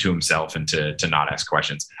keep to himself and to not ask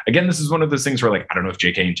questions. Again, this is one of those things where, like, I don't know if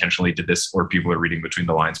JK intentionally did this or people are reading between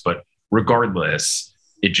the lines, but regardless,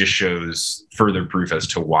 it just shows further proof as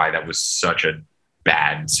to why that was such a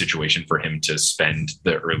bad situation for him to spend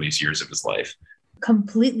the earliest years of his life.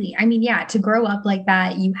 Completely. I mean, yeah, to grow up like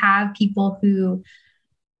that, you have people who,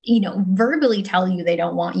 you know, verbally tell you they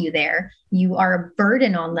don't want you there. You are a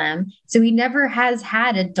burden on them. So he never has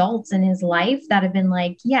had adults in his life that have been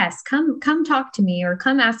like, yes, come talk to me, or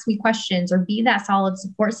come ask me questions, or be that solid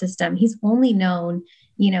support system. He's only known,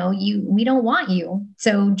 you know, we don't want you.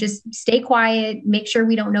 So just stay quiet, make sure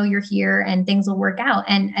we don't know you're here, and things will work out.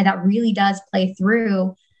 And that really does play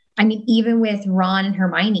through. I mean, even with Ron and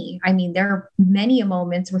Hermione, I mean, there are many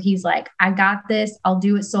moments where he's like, I got this. I'll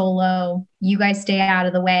do it solo. You guys stay out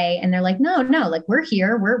of the way. And they're like, no, like, we're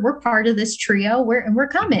here. We're part of this trio. We're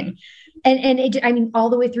coming. And it, I mean, all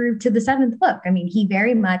the way through to the 7th book. I mean, he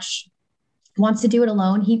very much wants to do it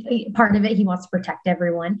alone. Part of it, he wants to protect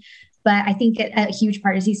everyone. But I think a huge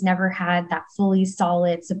part is he's never had that fully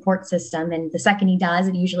solid support system. And the second he does,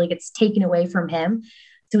 it usually gets taken away from him.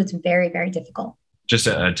 So it's very, very difficult. Just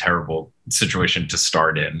a terrible situation to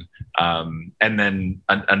start in. And then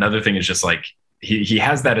another thing is just like, he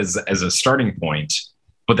has that as a starting point,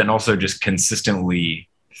 but then also just consistently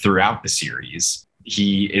throughout the series,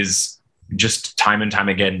 he is just time and time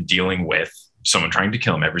again dealing with someone trying to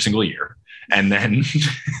kill him every single year. And then,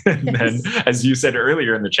 then, as you said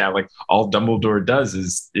earlier in the chat, like, all Dumbledore does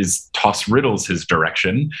is toss riddles his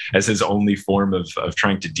direction as his only form of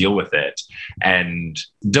trying to deal with it. And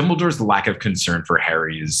Dumbledore's lack of concern for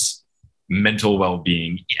Harry's mental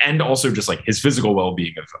well-being, and also just like his physical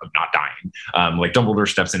well-being of not dying. Like, Dumbledore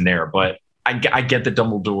steps in there, but I get that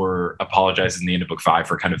Dumbledore apologizes in the end of book 5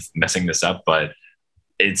 for kind of messing this up, but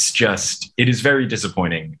it is very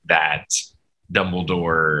disappointing that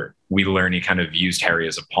Dumbledore, we learn he kind of used Harry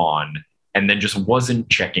as a pawn and then just wasn't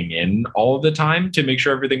checking in all of the time to make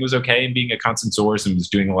sure everything was okay, and being a constant source, and was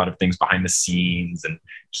doing a lot of things behind the scenes and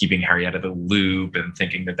keeping Harry out of the loop, and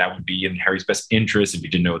thinking that would be in Harry's best interest if he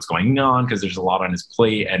didn't know what's going on, because there's a lot on his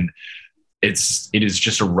plate. And it is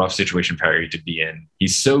just a rough situation for Harry to be in.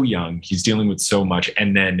 He's so young, he's dealing with so much,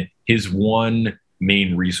 and then his one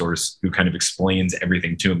main resource who kind of explains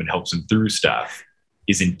everything to him and helps him through stuff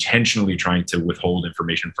is intentionally trying to withhold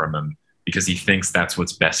information from him because he thinks that's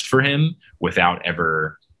what's best for him without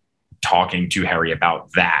ever talking to Harry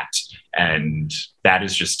about that. And that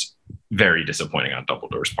is just very disappointing on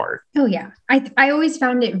Dumbledore's part. Oh, yeah. I always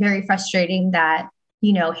found it very frustrating that,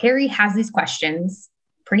 you know, Harry has these questions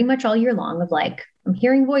pretty much all year long of like, I'm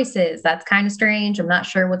hearing voices. That's kind of strange. I'm not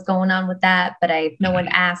sure what's going on with that, but I have no one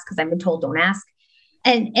to ask because I've been told don't ask.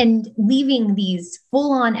 And leaving these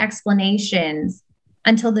full-on explanations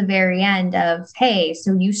until the very end of, hey,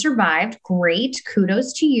 so you survived. Great.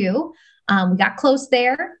 Kudos to you. We got close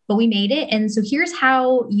there, but we made it. And so here's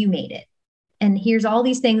how you made it. And here's all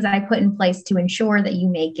these things I put in place to ensure that you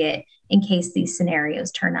make it in case these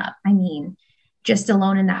scenarios turn up. I mean, just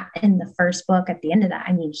alone in the first book at the end of that,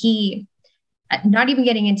 I mean, he, not even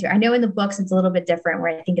getting into it. I know in the books, it's a little bit different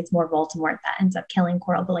where I think it's more Voldemort that ends up killing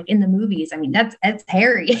Quirrell, but like in the movies, I mean, that's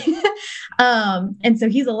Harry. And so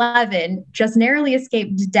he's 11, just narrowly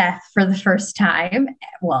escaped death for the first time.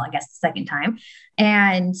 Well, I guess the second time.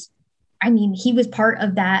 And I mean, he was part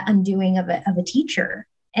of that undoing of a teacher.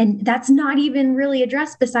 And that's not even really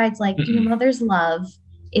addressed besides like, your mother's love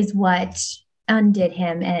is what undid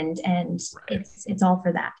him. And it's all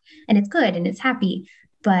for that. And it's good and it's happy.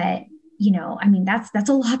 But, you know, I mean, that's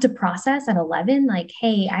a lot to process at 11. Like,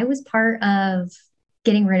 hey, I was part of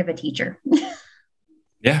getting rid of a teacher.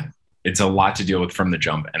 Yeah. It's a lot to deal with from the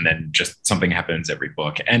jump. And then just something happens every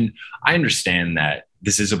book. And I understand that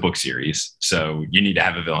this is a book series, so you need to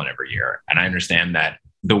have a villain every year. And I understand that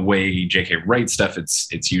the way JK writes stuff,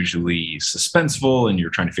 it's usually suspenseful and you're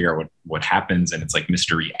trying to figure out what happens, and it's like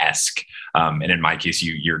mystery-esque. And in my case,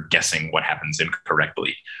 you're guessing what happens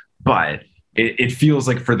incorrectly. But it feels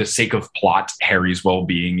like for the sake of plot, Harry's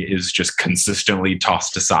well-being is just consistently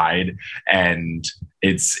tossed aside. And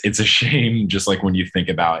it's a shame, just like when you think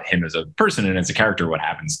about him as a person and as a character, what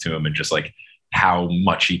happens to him and just like how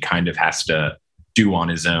much he kind of has to do on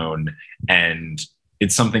his own. And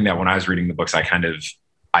it's something that when I was reading the books, I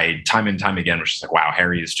time and time again was just like, wow,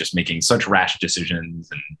 Harry is just making such rash decisions.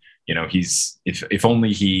 And, you know, if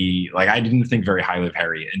only he, like, I didn't think very highly of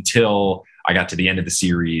Harry until I got to the end of the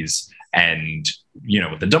series. And, you know,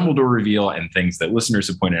 with the Dumbledore reveal and things that listeners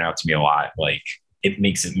have pointed out to me a lot, like, it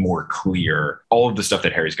makes it more clear all of the stuff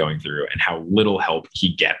that Harry's going through and how little help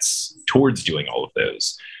he gets towards doing all of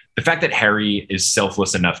those. The fact that Harry is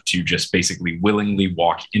selfless enough to just basically willingly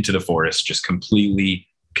walk into the forest, just completely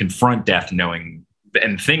confront death, knowing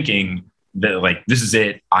and thinking that, like, this is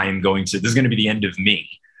it. This is going to be the end of me.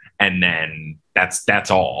 And then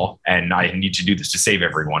that's all. And I need to do this to save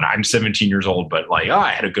everyone. I'm 17 years old, but like,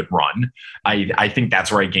 I had a good run. I think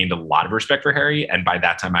that's where I gained a lot of respect for Harry. And by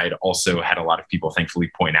that time, I had also had a lot of people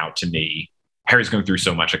thankfully point out to me, Harry's going through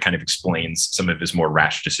so much. It kind of explains some of his more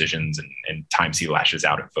rash decisions and times he lashes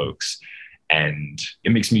out at folks. And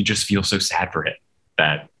it makes me just feel so sad for him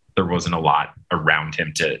that there wasn't a lot around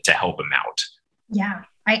him to help him out. Yeah.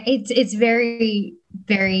 It's very,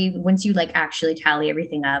 very, once you like actually tally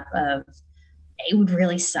everything up, it would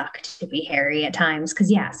really suck to be Harry at times. Cause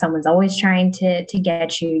yeah, someone's always trying to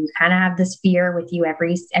get you. You kind of have this fear with you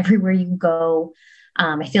everywhere you go.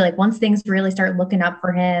 I feel like once things really start looking up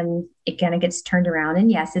for him, it kind of gets turned around.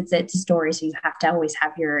 And yes, it's a story. So you have to always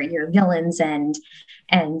have your villains and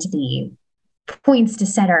the points to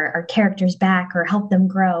set our characters back or help them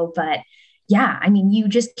grow. But yeah, I mean, you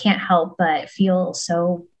just can't help but feel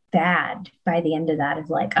so bad by the end of that of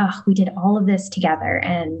like, oh, we did all of this together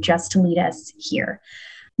and just to lead us here.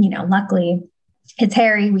 You know, luckily it's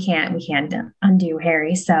Harry. We can't undo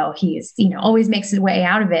Harry. So he's, you know, always makes his way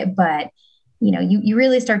out of it. But, you know, you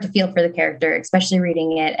really start to feel for the character, especially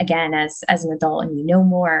reading it again as an adult, and you know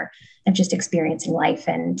more of just experiencing life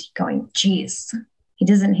and going, geez,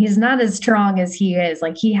 he's not as strong as he is.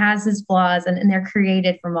 Like, he has his flaws and they're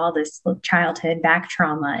created from all this childhood back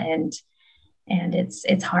trauma, and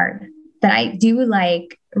it's hard. But I do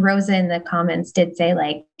like Rosa in the comments did say,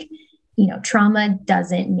 like, you know, trauma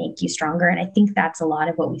doesn't make you stronger. And I think that's a lot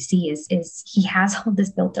of what we see is he has all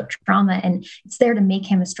this built up trauma, and it's there to make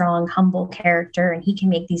him a strong, humble character. And he can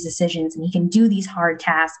make these decisions and he can do these hard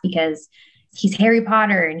tasks because he's Harry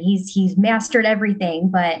Potter and he's mastered everything.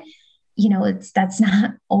 But, you know, that's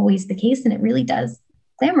not always the case. And it really does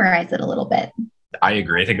glamorize it a little bit. I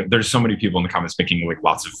agree. I think there's so many people in the comments making like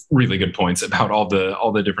lots of really good points about all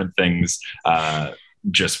the different things,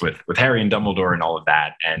 just with Harry and Dumbledore and all of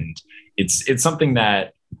that. And it's something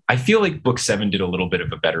that I feel like book 7 did a little bit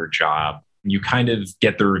of a better job. You kind of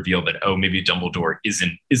get the reveal that, oh, maybe Dumbledore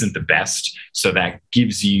isn't the best. So that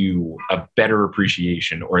gives you a better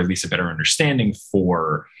appreciation, or at least a better understanding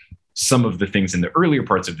for some of the things in the earlier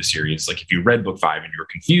parts of the series, like if you read book 5 and you were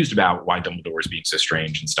confused about why Dumbledore is being so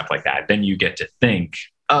strange and stuff like that, then you get to think,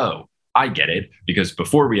 oh, I get it. Because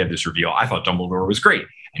before we had this reveal, I thought Dumbledore was great.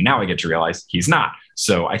 And now I get to realize he's not.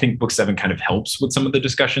 So I think book 7 kind of helps with some of the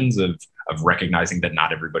discussions of recognizing that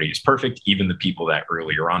not everybody is perfect. Even the people that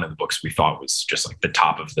earlier on in the books we thought was just like the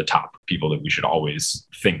top of the top people that we should always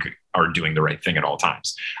think are doing the right thing at all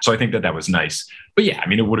times. So I think that was nice. But yeah, I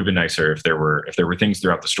mean, it would have been nicer if there were things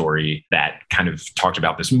throughout the story that kind of talked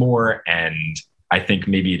about this more. And I think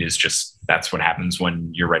maybe it is just that's what happens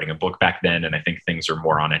when you're writing a book back then. And I think things are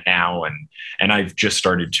more on it now. And I've just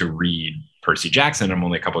started to read Percy Jackson. I'm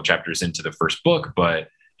only a couple of chapters into the first book, but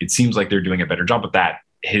it seems like they're doing a better job with that.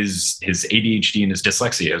 His ADHD and his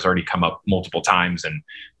dyslexia has already come up multiple times, and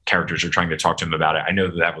characters are trying to talk to him about it. I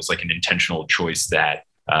know that was like an intentional choice that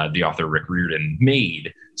the author Rick Riordan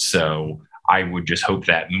made. So I would just hope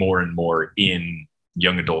that more and more in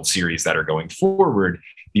young adult series that are going forward,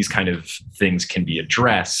 these kind of things can be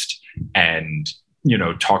addressed and, you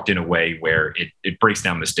know, talked in a way where it breaks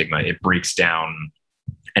down the stigma, it breaks down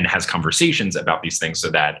and has conversations about these things, so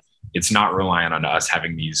that it's not reliant on us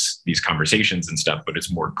having these conversations and stuff, but it's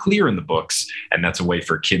more clear in the books. And that's a way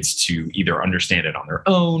for kids to either understand it on their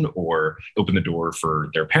own or open the door for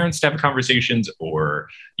their parents to have conversations. Or,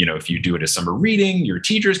 you know, if you do it as summer reading, your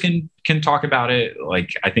teachers can talk about it.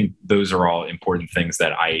 Like, I think those are all important things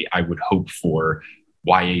that I would hope for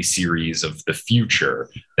YA series of the future,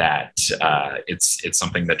 that it's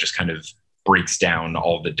something that just kind of breaks down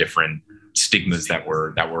all the different stigmas that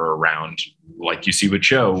were around, like you see with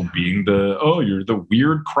Cho being you're the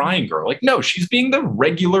weird crying girl. Like, no, she's being the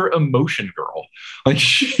regular emotion girl. Like,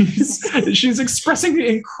 she's expressing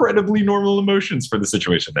incredibly normal emotions for the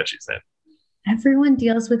situation that she's in. Everyone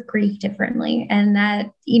deals with grief differently. And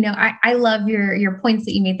that, you know, I love your points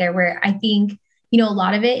that you made there, where I think, you know, a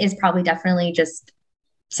lot of it is probably definitely just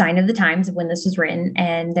sign of the times of when this was written.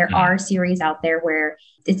 And there are series out there where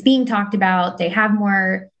it's being talked about. They have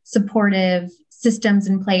more supportive systems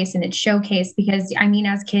in place, and it's showcased, because I mean,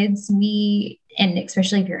 as kids, and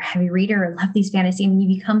especially if you're a heavy reader or love these fantasy, I mean,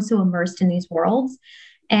 you become so immersed in these worlds,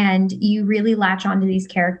 and you really latch onto these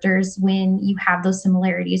characters when you have those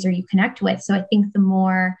similarities or you connect with. So I think the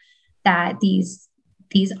more that these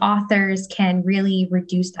authors can really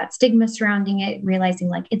reduce that stigma surrounding it, realizing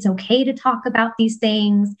like it's okay to talk about these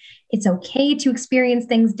things, it's okay to experience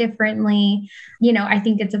things differently. You know, I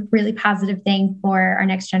think it's a really positive thing for our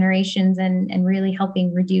next generations, and really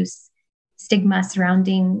helping reduce stigma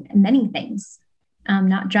surrounding many things,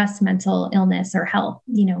 not just mental illness or health,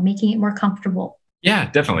 you know, making it more comfortable.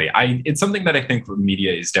 Yeah, definitely. It's something that I think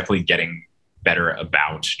media is definitely getting better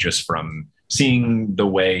about, just from seeing the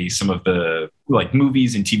way some of the like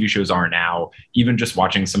movies and TV shows are now, even just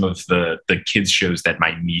watching some of the kids shows that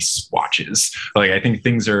my niece watches. Like, I think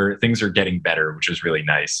things are getting better, which is really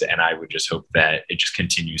nice. And I would just hope that it just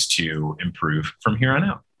continues to improve from here on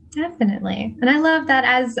out. Definitely. And I love that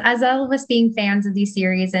as all of us being fans of these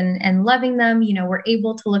series and loving them, you know, we're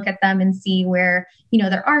able to look at them and see where, you know,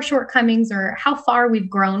 there are shortcomings, or how far we've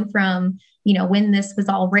grown from, you know, when this was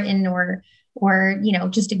all written, or, you know,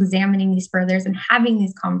 just examining these further and having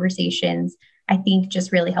these conversations, I think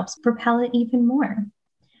just really helps propel it even more.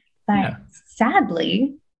 But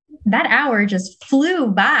sadly, that hour just flew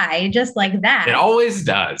by just like that. It always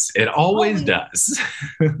does. It always does.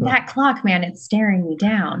 That clock, man, it's staring me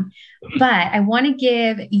down. But I want to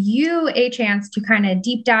give you a chance to kind of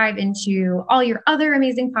deep dive into all your other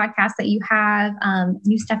amazing podcasts that you have,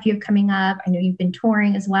 new stuff you have coming up. I know you've been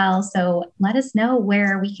touring as well. So let us know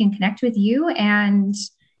where we can connect with you and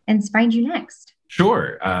find you next.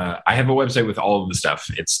 Sure. I have a website with all of the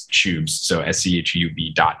stuff. It's Schub, so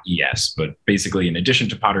schub.es. But basically, in addition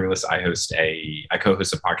to Potterless, I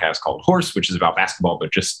co-host a podcast called Horse, which is about basketball,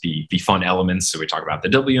 but just the fun elements. So we talk about the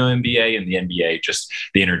WNBA and the NBA, just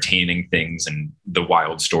the entertaining things and the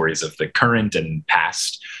wild stories of the current and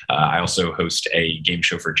past. I also host a game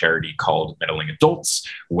show for charity called Meddling Adults,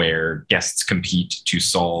 where guests compete to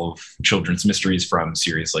solve children's mysteries from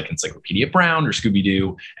series like Encyclopedia Brown or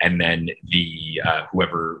Scooby-Doo, and then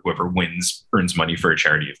whoever wins earns money for a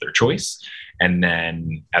charity of their choice. And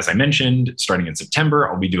then, as I mentioned, starting in September,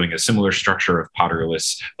 I'll be doing a similar structure of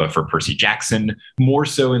Potterless, but for Percy Jackson, more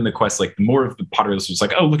so in the quest. Like, more of the Potterless was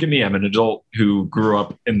like, oh, look at me, I'm an adult who grew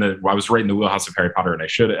up I was right in the wheelhouse of Harry Potter,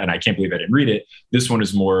 and I can't believe I didn't read it. This one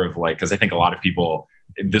is more of like, because I think a lot of people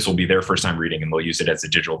this will be their first time reading and they'll use it as a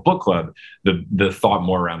digital book club, the thought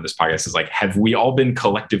more around this podcast is like, have we all been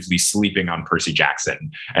collectively sleeping on Percy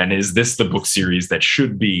Jackson? And is this the book series that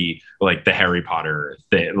should be like the Harry Potter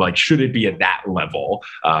thing? Like, should it be at that level?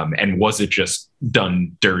 And was it just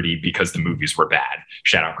done dirty because the movies were bad?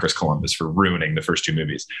 Shout out Chris Columbus for ruining the first two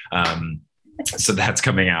movies. So that's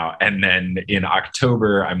coming out. And then in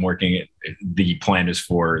October, the plan is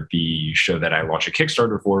for the show that I launched a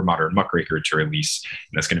Kickstarter for, Modern Muckraker, to release.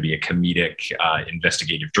 And that's going to be a comedic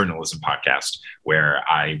investigative journalism podcast where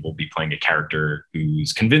I will be playing a character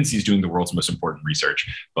who's convinced he's doing the world's most important research,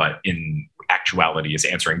 but in actuality is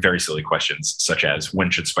answering very silly questions, such as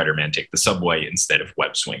when should Spider-Man take the subway instead of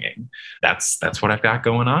web swinging? That's what I've got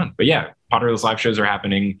going on. But yeah, Potterless live shows are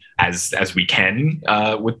happening as we can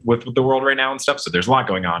with the world right now and stuff. So there's a lot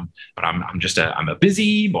going on, but I'm a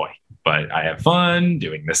busy boy, but I have fun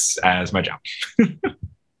doing this as my job.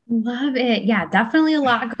 Love it. Yeah, definitely a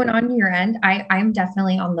lot going on your end. I'm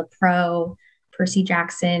definitely on the pro Percy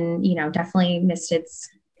Jackson, definitely missed its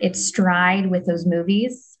stride with those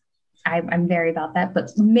movies. I'm very about that, but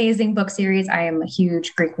amazing book series. I am a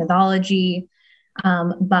huge Greek mythology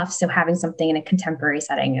buff. So having something in a contemporary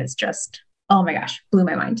setting is just, oh my gosh, blew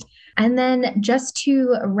my mind. And then just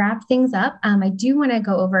to wrap things up, I do want to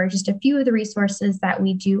go over just a few of the resources that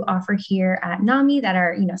we do offer here at NAMI that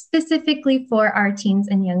are, specifically for our teens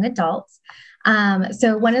and young adults.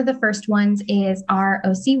 So one of the first ones is our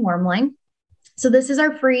OC Warm Line. So this is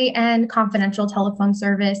our free and confidential telephone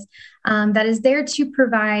service that is there to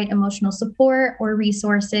provide emotional support or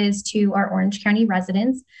resources to our Orange County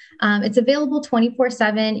residents. It's available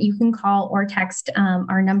 24/7. You can call or text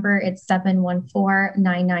our number. It's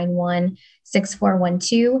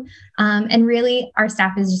 714-991-6412. And really, our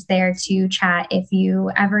staff is just there to chat if you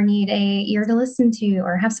ever need a ear to listen to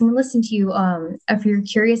or have someone listen to you. If you're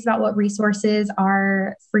curious about what resources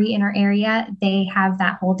are free in our area, they have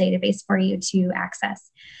that whole database for you to access.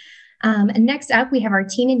 And next up, we have our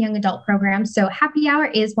teen and young adult program. So Happy Hour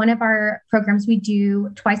is one of our programs we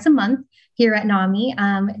do twice a month here at NAMI.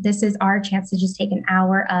 This is our chance to just take an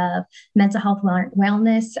hour of mental health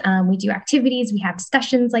wellness. We do activities, we have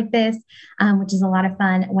discussions like this, which is a lot of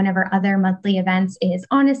fun. One of our other monthly events is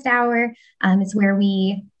Honest Hour. It's where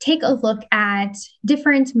we take a look at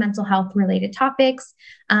different mental health related topics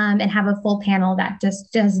and have a full panel that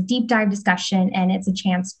just does deep dive discussion. And it's a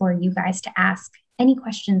chance for you guys to ask any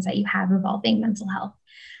questions that you have revolving mental health.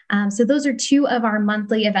 So those are two of our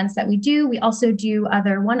monthly events that we do. We also do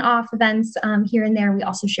other one-off events here and there. We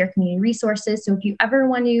also share community resources. So if you ever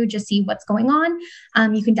want to just see what's going on,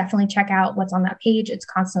 you can definitely check out what's on that page. It's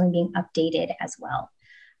constantly being updated as well.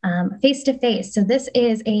 Face-to-face. So this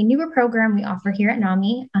is a newer program we offer here at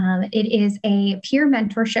NAMI. It is a peer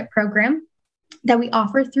mentorship program that we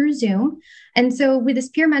offer through Zoom. And so with this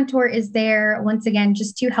peer mentor is there, once again,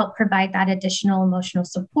 just to help provide that additional emotional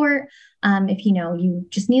support. If, you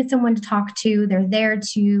just need someone to talk to, they're there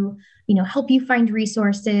to, help you find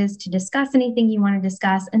resources, to discuss anything you want to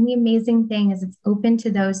discuss. And the amazing thing is it's open to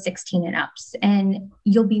those 16 and ups, and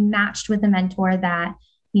you'll be matched with a mentor that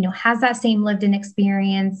has that same lived in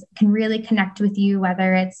experience, can really connect with you,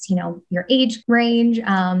 whether it's, your age range,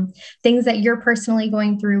 things that you're personally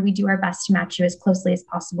going through. We do our best to match you as closely as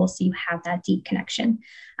possible so you have that deep connection.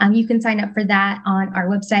 You can sign up for that on our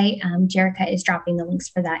website. Jerica is dropping the links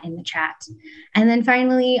for that in the chat. And then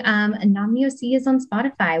finally, NAMI OC is on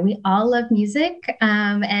Spotify. We all love music.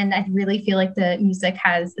 And I really feel like the music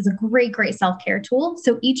is a great, great self-care tool.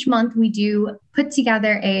 So each month we do put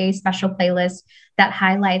together a special playlist that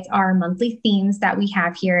highlights our monthly themes that we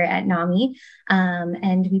have here at NAMI.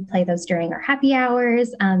 And we play those during our happy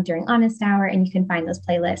hours, during Honest Hour, and you can find those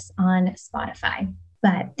playlists on Spotify.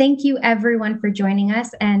 But thank you everyone for joining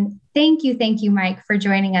us. And thank you, Mike, for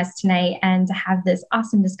joining us tonight and to have this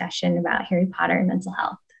awesome discussion about Harry Potter and mental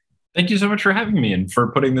health. Thank you so much for having me and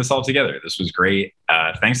for putting this all together. This was great.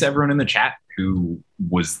 Thanks to everyone in the chat who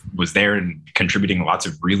was there and contributing lots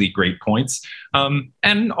of really great points.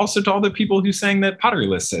 And also to all the people who saying that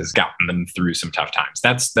Potterless has gotten them through some tough times.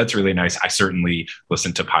 That's really nice. I certainly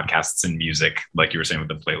listen to podcasts and music, like you were saying with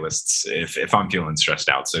the playlists, if I'm feeling stressed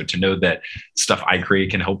out. So to know that stuff I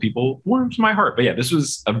create can help people warms my heart. But yeah, this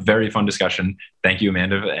was a very fun discussion. Thank you,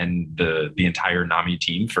 Amanda, and the entire NAMI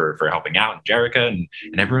team for helping out, and Jerica and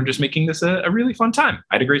everyone just making this a really fun time.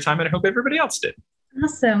 I had a great time, and I hope everybody else did.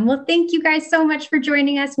 Awesome. Well, thank you guys so much for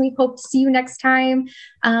joining us. We hope to see you next time.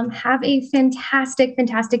 Have a fantastic,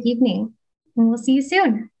 fantastic evening, and we'll see you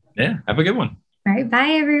soon. Yeah, have a good one. All right.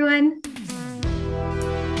 Bye, everyone.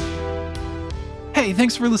 Hey,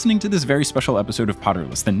 thanks for listening to this very special episode of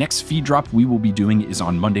Potterless. The next feed drop we will be doing is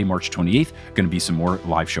on Monday, March 28th. Going to be some more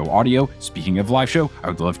live show audio. Speaking of live show, I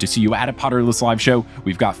would love to see you at a Potterless live show.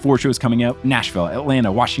 We've got 4 shows coming out: Nashville,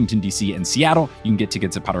 Atlanta, Washington, D.C., and Seattle. You can get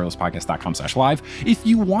tickets at potterlesspodcast.com/live. If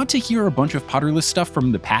you want to hear a bunch of Potterless stuff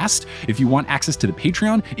from the past, if you want access to the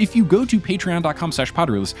Patreon, if you go to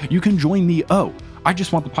patreon.com/Potterless, you can join the I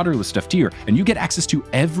Just Want the Potterless stuff tier, and you get access to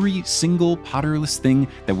every single Potterless thing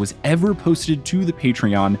that was ever posted to the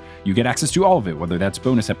Patreon. You get access to all of it, whether that's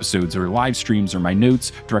bonus episodes or live streams or my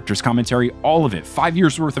notes, director's commentary, all of it. 5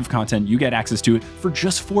 years worth of content. You get access to it for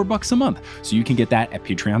just $4 a month. So you can get that at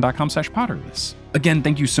patreon.com/Potterless. Again,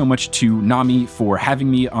 thank you so much to NAMI for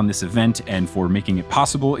having me on this event and for making it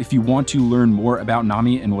possible. If you want to learn more about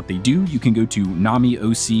NAMI and what they do, you can go to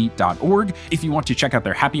namioc.org. If you want to check out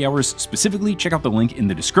their happy hours specifically, check out the link in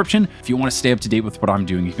the description. If you want to stay up to date with what I'm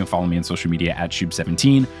doing, you can follow me on social media at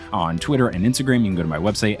Shub17 on Twitter and Instagram. You can go to my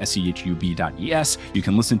website, schub.es. You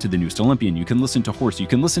can listen to The Newest Olympian. You can listen to Horse. You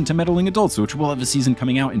can listen to Meddling Adults, which will have a season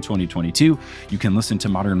coming out in 2022. You can listen to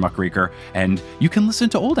Modern Muckraker, and you can listen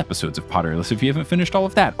to old episodes of Potterless if you haven't finished all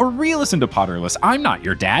of that, or re-listen to Potterless. I'm not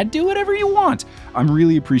your dad. Do whatever you want. I'm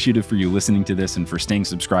really appreciative for you listening to this and for staying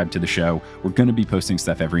subscribed to the show. We're going to be posting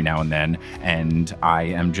stuff every now and then, and I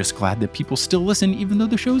am just glad that people still listen even though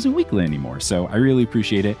the show isn't weekly anymore. So I really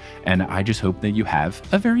appreciate it, and I just hope that you have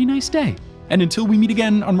a very nice day. And until we meet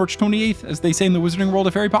again on March 28th, as they say in the Wizarding World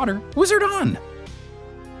of Harry Potter, Wizard on!